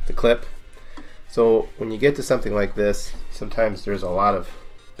 the clip. So when you get to something like this, sometimes there's a lot of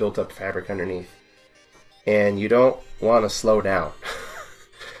built up fabric underneath. And you don't want to slow down.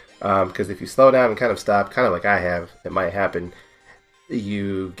 Because if you slow down and kind of stop, kind of like I have, it might happen,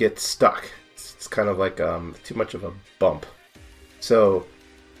 you get stuck. It's kind of like too much of a bump. So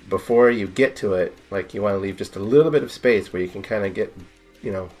before you get to it, like, you want to leave just a little bit of space where you can kind of get,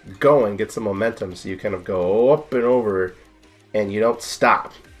 going, get some momentum, so you kind of go up and over and you don't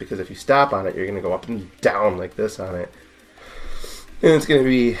stop. Because if you stop on it, you're going to go up and down like this on it. And it's going to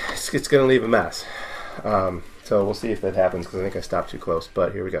it's going to leave a mess. So we'll see if that happens because I think I stopped too close.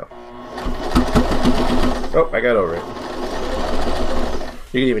 But here we go. Oh, I got over it.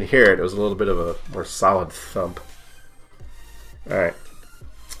 You can even hear it. It was a little bit of a more solid thump. Alright.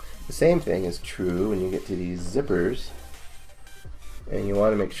 The same thing is true when you get to these zippers. And you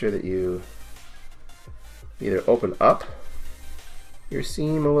want to make sure that you either open up your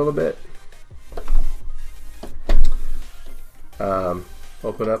seam a little bit.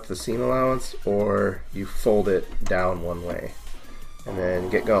 Open up the seam allowance, or you fold it down one way. And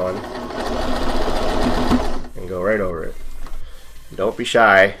then get going. And go right over it. Don't be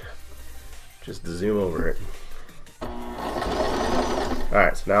shy. Just zoom over it.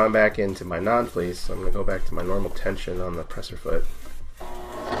 Alright, so now I'm back into my non-fleece, so I'm going to go back to my normal tension on the presser foot.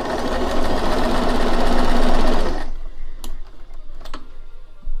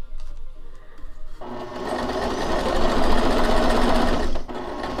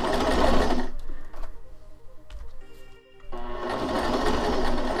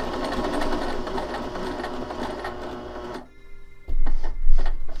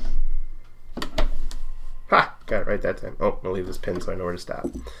 Ha! Got it right that time. Oh, I'll leave this pin so I know where to stop.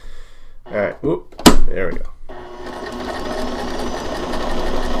 Alright, whoop. There we go.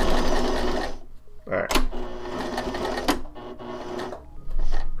 Alright.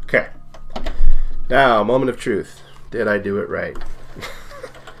 Okay. Now, moment of truth. Did I do it right?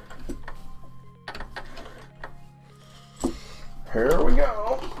 Here we go.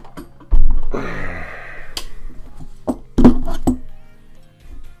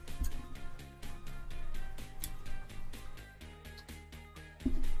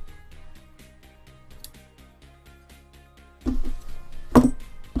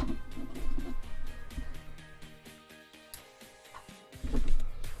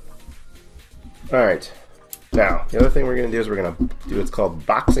 Alright, now the other thing we're going to do is we're going to do what's called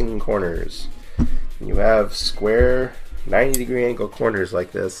boxing corners. When you have square 90-degree angle corners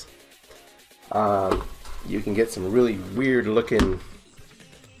like this, you can get some really weird looking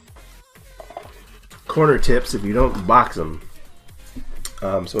corner tips if you don't box them.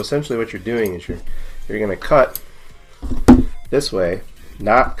 So essentially what you're doing is you're going to cut this way,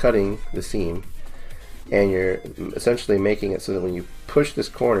 not cutting the seam, and you're essentially making it so that when you push this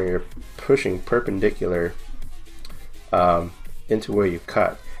corner, you're pushing perpendicular into where you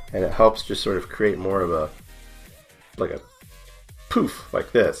cut, and it helps just sort of create more of a like a poof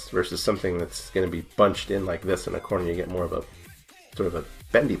like this versus something that's going to be bunched in like this in a corner. You get more of a sort of a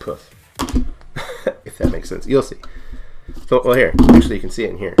bendy poof, if that makes sense. You'll see. So, well, here, actually, you can see it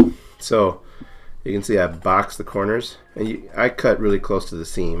in here. So you can see I boxed the corners, and I cut really close to the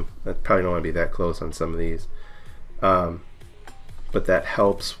seam. I probably don't want to be that close on some of these, but that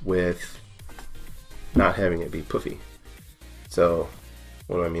helps with not having it be poofy. So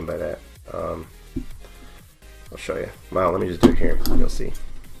what do I mean by that? I'll show you. Well, let me just do it here. You'll see.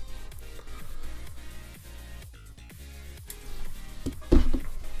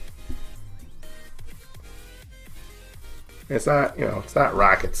 It's not, you know, it's not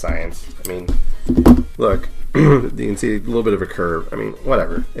rocket science. I mean, look, you can see a little bit of a curve. I mean,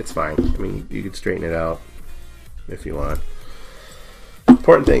 whatever, it's fine. I mean, you could straighten it out if you want.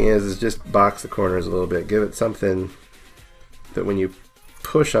 Important thing is just box the corners a little bit. Give it something that when you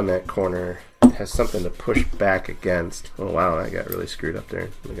push on that corner, it has something to push back against. Oh wow, that got really screwed up there.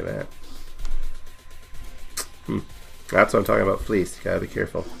 Look at that. That's what I'm talking about, fleece. You gotta be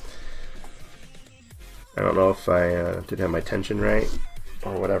careful. I don't know if I didn't have my tension right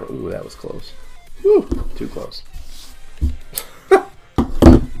or whatever. Ooh, that was close. Woo, too close.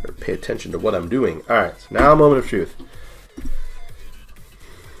 Better pay attention to what I'm doing. Alright, so now a moment of truth.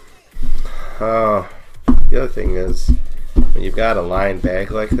 The other thing is, when you've got a lined bag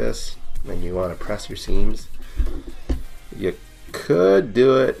like this and you want to press your seams, you could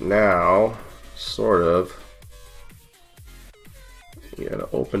do it now, sort of. You gotta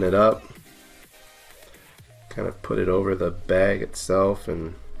open it up, kind of put it over the bag itself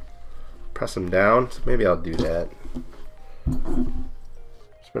and press them down. So maybe I'll do that,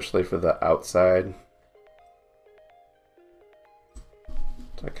 especially for the outside.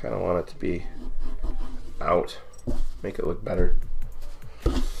 So I kind of want it to be out, make it look better.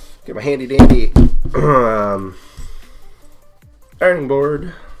 Get my handy dandy ironing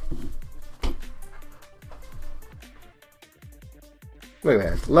board. Look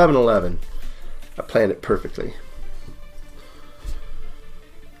at that, 11:11. I planned it perfectly.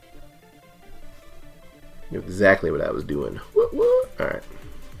 Knew exactly what I was doing. Alright.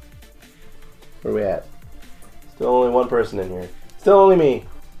 Where are we at? Still only one person in here. Still only me.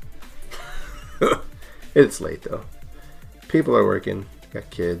 It's late though. People are working. got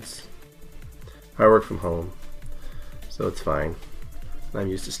kids. I work from home, so it's fine. I'm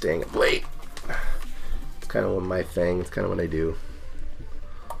used to staying up late. It's kind of my thing. It's kind of what I do.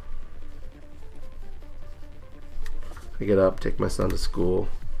 I get up, take my son to school,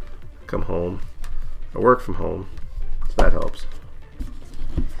 come home. I work from home, so that helps.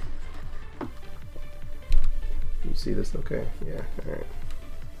 You see this okay? Yeah, alright.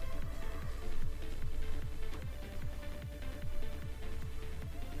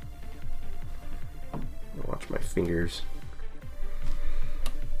 Watch my fingers.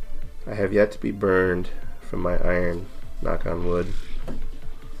 I have yet to be burned from my iron, knock on wood.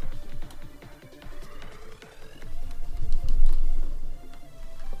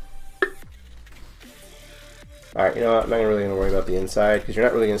 Alright, you know what? I'm not really going to worry about the inside because you're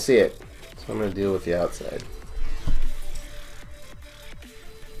not really going to see it. So I'm going to deal with the outside.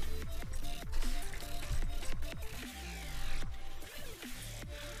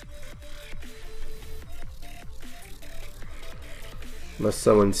 Unless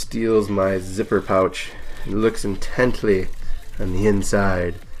someone steals my zipper pouch and looks intently on the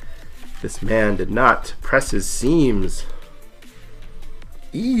inside. This man did not press his seams.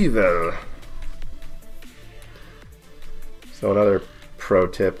 Evil. So another pro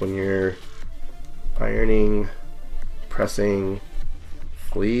tip when you're ironing, pressing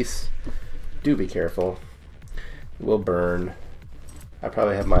fleece, do be careful. It will burn. I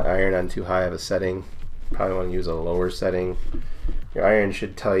probably have my iron on too high of a setting. Probably want to use a lower setting. Your iron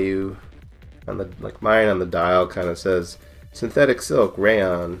should tell you, on the like mine on the dial kind of says synthetic silk,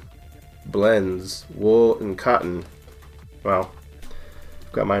 rayon, blends, wool, and cotton. Well,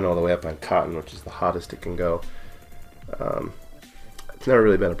 I've got mine all the way up on cotton, which is the hottest it can go. It's never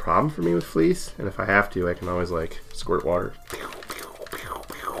really been a problem for me with fleece, and if I have to, I can always like squirt water.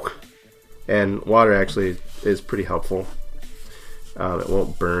 And water actually is pretty helpful. It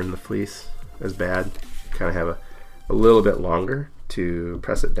won't burn the fleece as bad. Kind of have a little bit longer to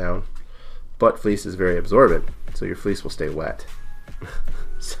press it down, but fleece is very absorbent, so your fleece will stay wet.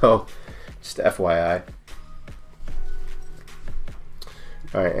 So just FYI.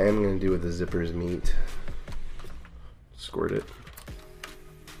 Alright, I'm going to do with the zippers meat. Squirt it.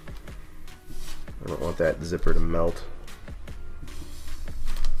 I don't want that zipper to melt.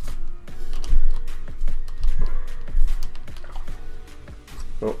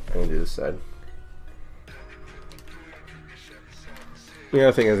 Oh, I'm going to do this side. The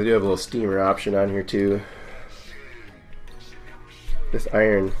other thing is I do have a little steamer option on here too. This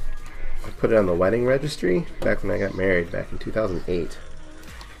iron, I put it on the wedding registry back when I got married back in 2008.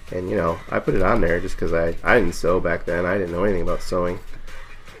 And you know, I put it on there just because I didn't sew back then. I didn't know anything about sewing.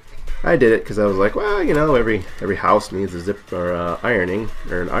 I did it because I was like, well, you know, every house needs a zip or ironing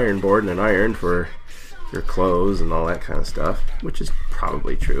or an iron board and an iron for your clothes and all that kind of stuff, which is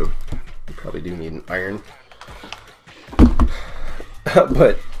probably true. You probably do need an iron.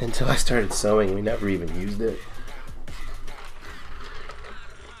 But until I started sewing, we never even used it.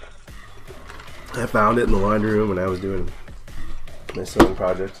 I found it in the laundry room when I was doing my sewing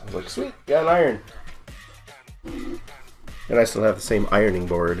project. I was like, sweet, got an iron. And I still have the same ironing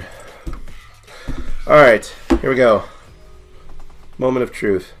board. Alright, here we go. Moment of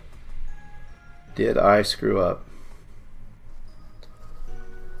truth. Did I screw up?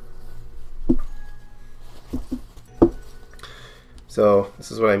 So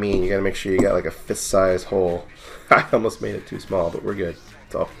this is what I mean. You gotta make sure you got like a fist-sized hole. I almost made it too small, but we're good.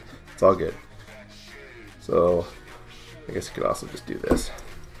 It's all good. So I guess you could also just do this.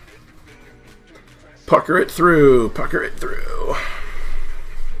 Pucker it through. Pucker it through.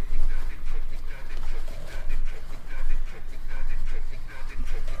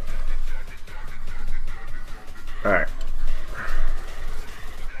 All right.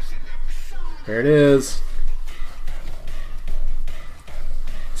 There it is.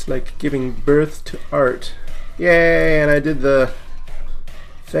 It's like giving birth to art. Yay, and I did the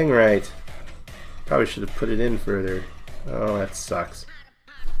thing right. Probably should have put it in further. Oh, that sucks.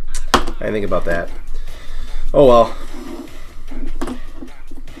 I didn't think about that. Oh well.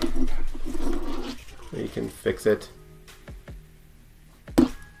 You can fix it.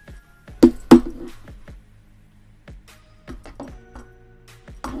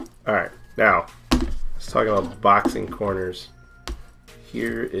 Alright, now let's talk about boxing corners.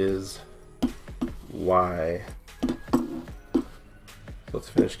 Here is why. Let's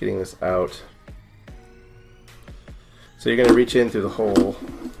finish getting this out. So you're going to reach in through the hole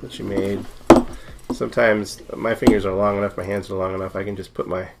that you made. Sometimes my fingers are long enough, my hands are long enough, I can just put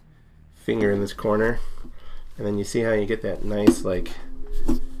my finger in this corner, and then you see how you get that nice like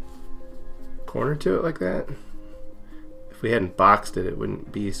corner to it like that? if we hadn't boxed it, it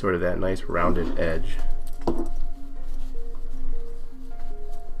wouldn't be sort of that nice rounded edge.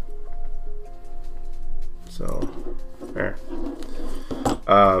 So there.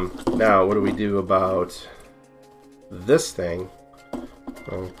 Now what do we do about this thing?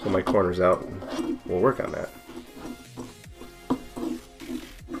 I'll pull my corners out and we'll work on that.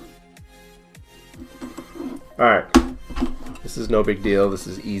 Alright, this is no big deal. This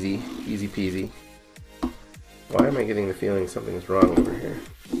is easy peasy. Why am I getting the feeling something's wrong over here?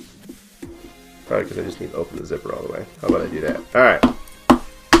 Probably because I just need to open the zipper all the way. How about I do that? Alright.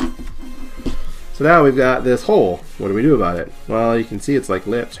 So now we've got this hole. What do we do about it? Well, you can see it's like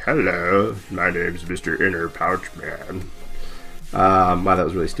lips. Hello, my name's Mr. Inner Pouch Man. Wow, that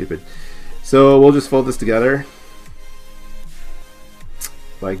was really stupid. So we'll just fold this together.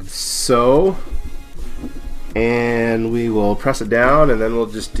 Like so. And we will press it down, and then we'll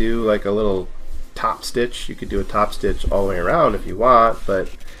just do like a little top stitch. You could do a top stitch all the way around if you want, but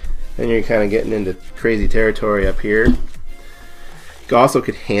then you're kind of getting into crazy territory up here. You also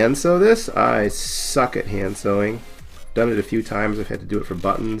could hand sew this. I suck at hand sewing. Done it a few times. I've had to do it for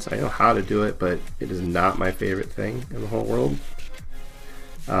buttons. I know how to do it, but it is not my favorite thing in the whole world.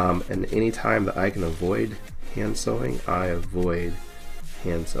 And any time that I can avoid hand sewing, I avoid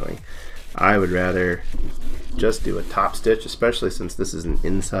hand sewing. I would rather just do a top stitch, especially since this is an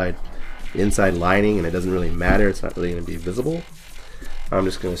inside lining and it doesn't really matter. It's not really going to be visible. I'm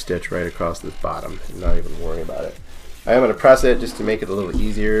just going to stitch right across this bottom and not even worry about it. I am going to press it just to make it a little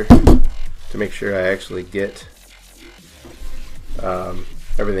easier, to make sure I actually get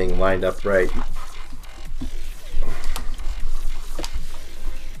everything lined up right.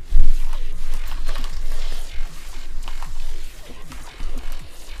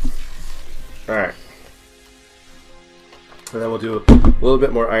 Alright, and then we'll do a little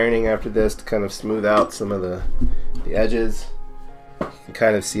bit more ironing after this to kind of smooth out some of the edges. You can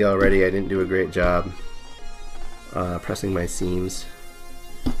kind of see already I didn't do a great job pressing my seams.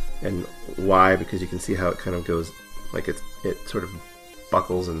 And why? Because you can see how it kind of goes, like it sort of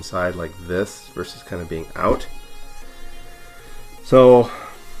buckles inside like this versus kind of being out. So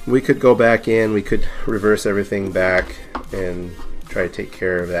we could go back in, we could reverse everything back and try to take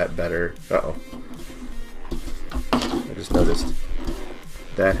care of that better. Uh-oh. I just noticed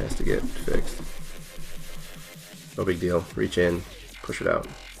that has to get fixed. No big deal. Reach in, push it out.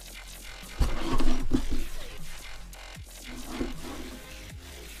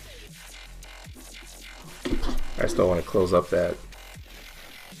 I still want to close up that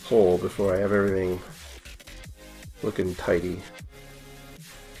hole before I have everything looking tidy.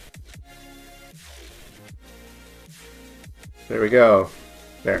 There we go.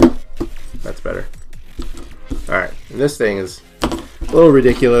 There. That's better. Alright, and this thing is a little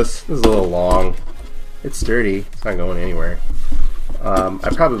ridiculous. This is a little long. It's sturdy. It's not going anywhere. I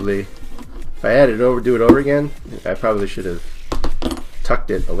probably, if I had it over, do it over again, I probably should have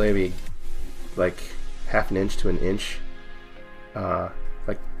tucked it maybe like half an inch to an inch.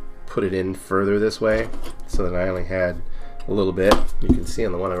 Like put it in further this way so that I only had a little bit. You can see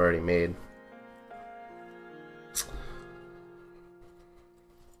on the one I've already made.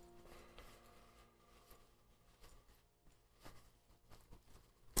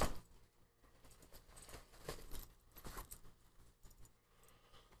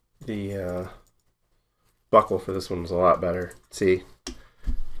 The buckle for this one was a lot better. See,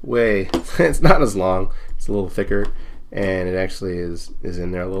 it's not as long, it's a little thicker, and it actually is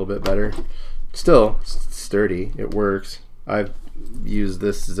in there a little bit better. Still sturdy, it works. I've used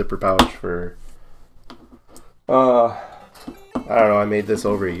this zipper pouch for I don't know, I made this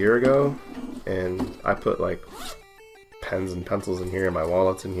over a year ago, and I put like pens and pencils in here, my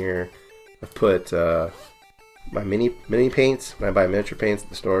wallet's in here. I've put my mini paints. When I buy miniature paints at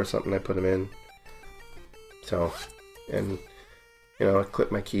the store or something, I put them in. So, and you know, I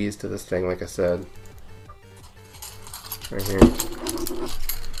clip my keys to this thing, like I said, right here.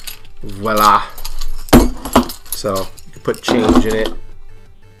 Voila! So you could put change in it,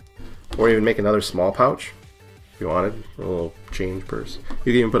 or even make another small pouch if you wanted, a little change purse. You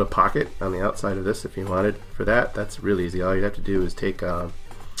could even put a pocket on the outside of this if you wanted. For that, that's really easy. All you have to do is take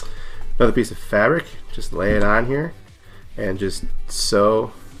another piece of fabric, just lay it on here, and just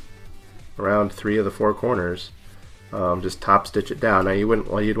sew around 3 of the 4 corners. Just top stitch it down. Now you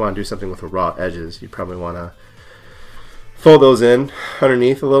wouldn't, well, you'd want to do something with the raw edges. You'd probably want to fold those in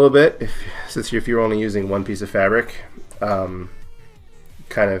underneath a little bit, since if you're only using one piece of fabric. Kind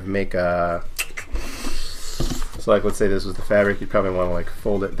of make a, so like let's say this was the fabric, you'd probably want to like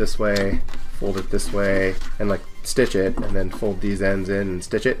fold it this way, and like stitch it, and then fold these ends in and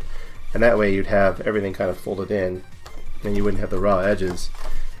stitch it. And that way you'd have everything kind of folded in, and you wouldn't have the raw edges,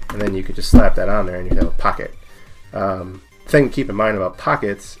 and then you could just slap that on there and you'd have a pocket. Thing to keep in mind about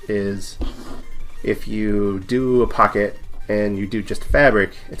pockets is if you do a pocket and you do just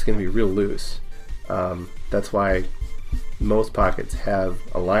fabric, it's going to be real loose. That's why most pockets have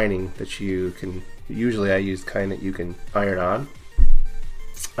a lining that you can, usually I use kind that you can iron on.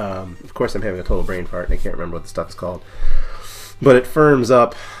 Of course I'm having a total brain fart and I can't remember what the stuff is called, but it firms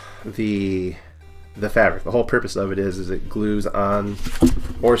up the fabric. The whole purpose of it is it glues on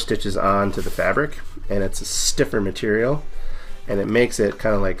or stitches on to the fabric, and it's a stiffer material, and it makes it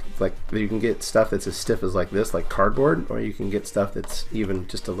kind of like you can get stuff that's as stiff as like this, like cardboard, or you can get stuff that's even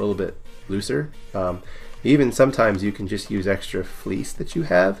just a little bit looser. Even sometimes you can just use extra fleece that you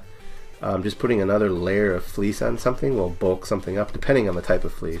have. Just putting another layer of fleece on something will bulk something up, depending on the type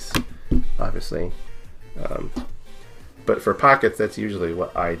of fleece, obviously. But for pockets, that's usually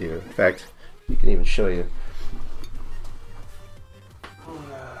what I do. In fact, I can even show you.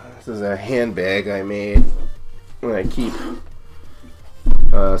 This is a handbag I made when I keep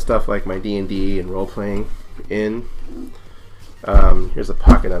stuff like my D&D and role-playing in. Here's a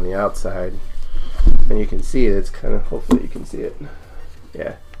pocket on the outside, and you can see it. It's kind of, hopefully you can see it.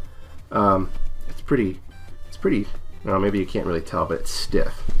 Yeah. It's pretty, well, maybe you can't really tell, but it's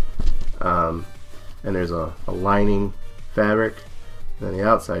stiff. And there's a lining fabric, and then the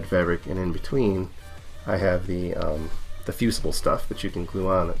outside fabric, and in between I have the fusible stuff that you can glue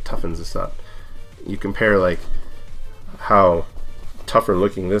on that toughens this up. You compare like how tougher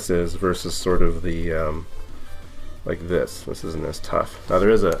looking this is versus sort of the like this. This isn't as tough. Now there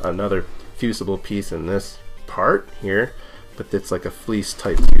is another fusible piece in this part here, but it's like a fleece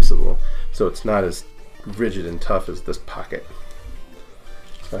type fusible, so it's not as rigid and tough as this pocket.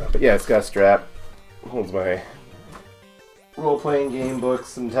 But yeah, it's got a strap, holds my role-playing game books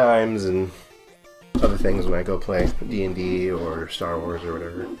sometimes and other things when I go play D&D or Star Wars or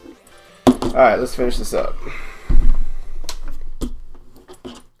whatever. Alright, let's finish this up.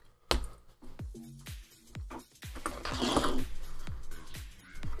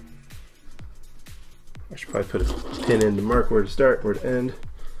 I should probably put a pin in to mark where to start, where to end.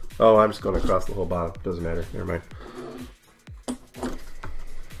 Oh, I'm just going across the whole bottom. Doesn't matter. Never mind.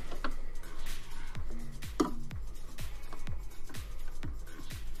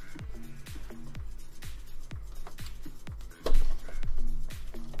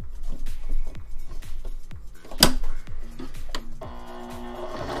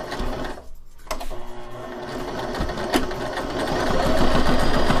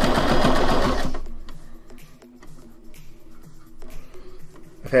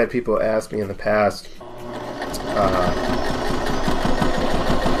 I've had people ask me in the past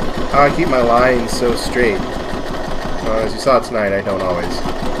how I keep my lines so straight. As you saw tonight, I don't always.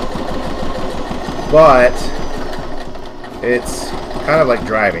 But it's kind of like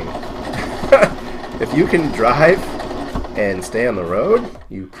driving. If you can drive and stay on the road,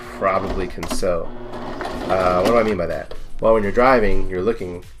 you probably can sew. What do I mean by that? Well, when you're driving, you're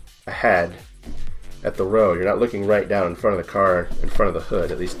looking ahead at the road. You're not looking right down in front of the car, in front of the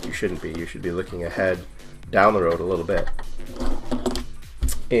hood. At least you shouldn't be. You should be looking ahead down the road a little bit.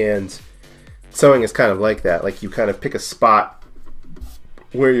 And sewing is kind of like that. Like you kind of pick a spot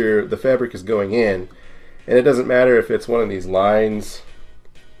where the fabric is going in, and it doesn't matter if it's one of these lines.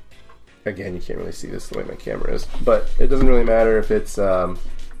 Again, you can't really see this the way my camera is, but it doesn't really matter if it's see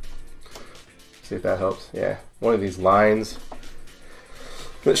if that helps. Yeah, one of these lines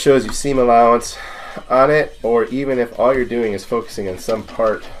that shows you seam allowance on it, or even if all you're doing is focusing on some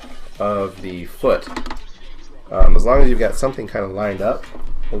part of the foot. As long as you've got something kind of lined up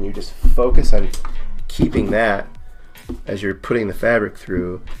and you just focus on keeping that as you're putting the fabric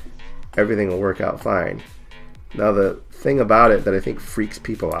through, everything will work out fine. Now the thing about it that I think freaks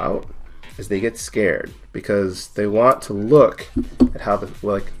people out is they get scared because they want to look at how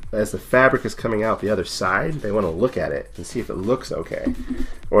as the fabric is coming out the other side, they want to look at it and see if it looks okay.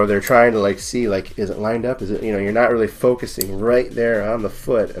 Or they're trying to see is it lined up? Is it, you're not really focusing right there on the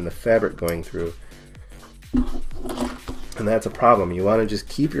foot and the fabric going through. And that's a problem. You want to just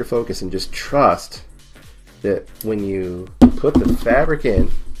keep your focus and just trust that when you put the fabric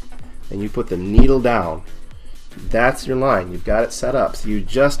in and you put the needle down, that's your line. You've got it set up. So you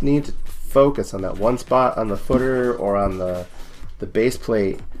just need to focus on that one spot on the footer or on the base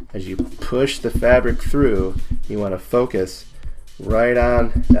plate. As you push the fabric through, you want to focus right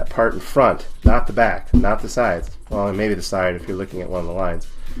on that part in front, not the back, not the sides. Well, maybe the side if you're looking at one of the lines.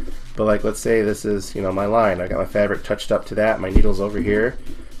 But let's say this is my line. I got my fabric touched up to that. My needle's over here.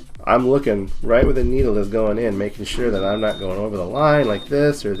 I'm looking right where the needle is going in, making sure that I'm not going over the line like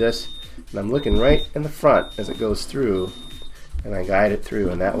this or this. And I'm looking right in the front as it goes through, and I guide it through,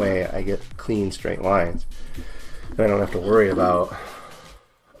 and that way I get clean straight lines. And I don't have to worry about,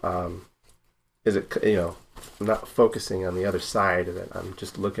 is it, you know, I'm not focusing on the other side of it. I'm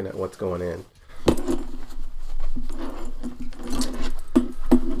just looking at what's going in.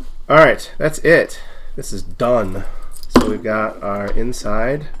 Alright, that's it. This is done. So we've got our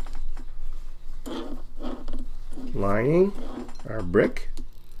inside lining, our brick,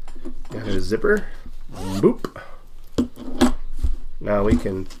 got a zipper, boop. Now we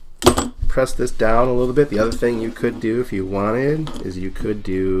can press this down a little bit. The other thing you could do if you wanted is you could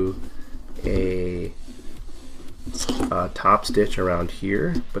do a top stitch around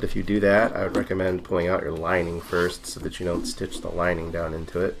here, but if you do that, I would recommend pulling out your lining first so that you don't stitch the lining down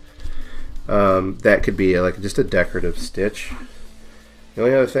into it. That could be like just a decorative stitch. The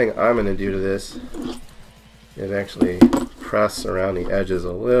only other thing I'm going to do to this is actually press around the edges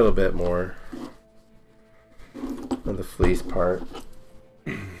a little bit more of the fleece part.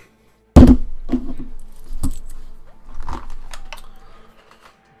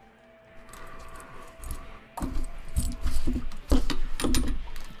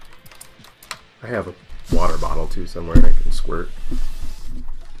 I have a water bottle too somewhere I can squirt,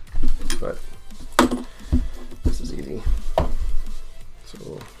 but this is easy.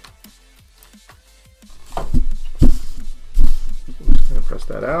 So I'm just going to press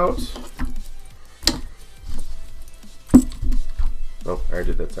that out. Oh, I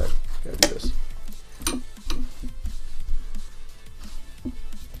already did that side. Gotta do this.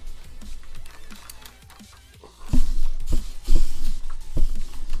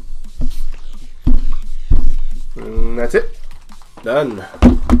 And that's it. Done.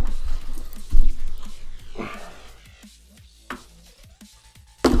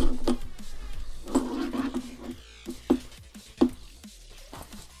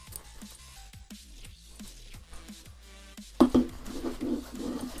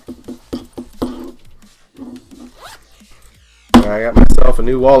 I got myself a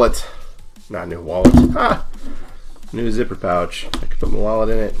new wallet. Not a new wallet. Ha! New zipper pouch. I could put my wallet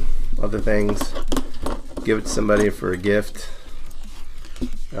in it. Other things. Give it to somebody for a gift.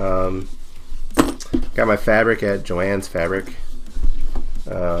 Got my fabric at Joann's Fabric.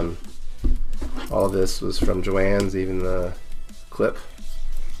 All of this was from Joann's, even the clip.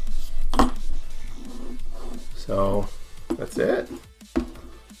 So that's it.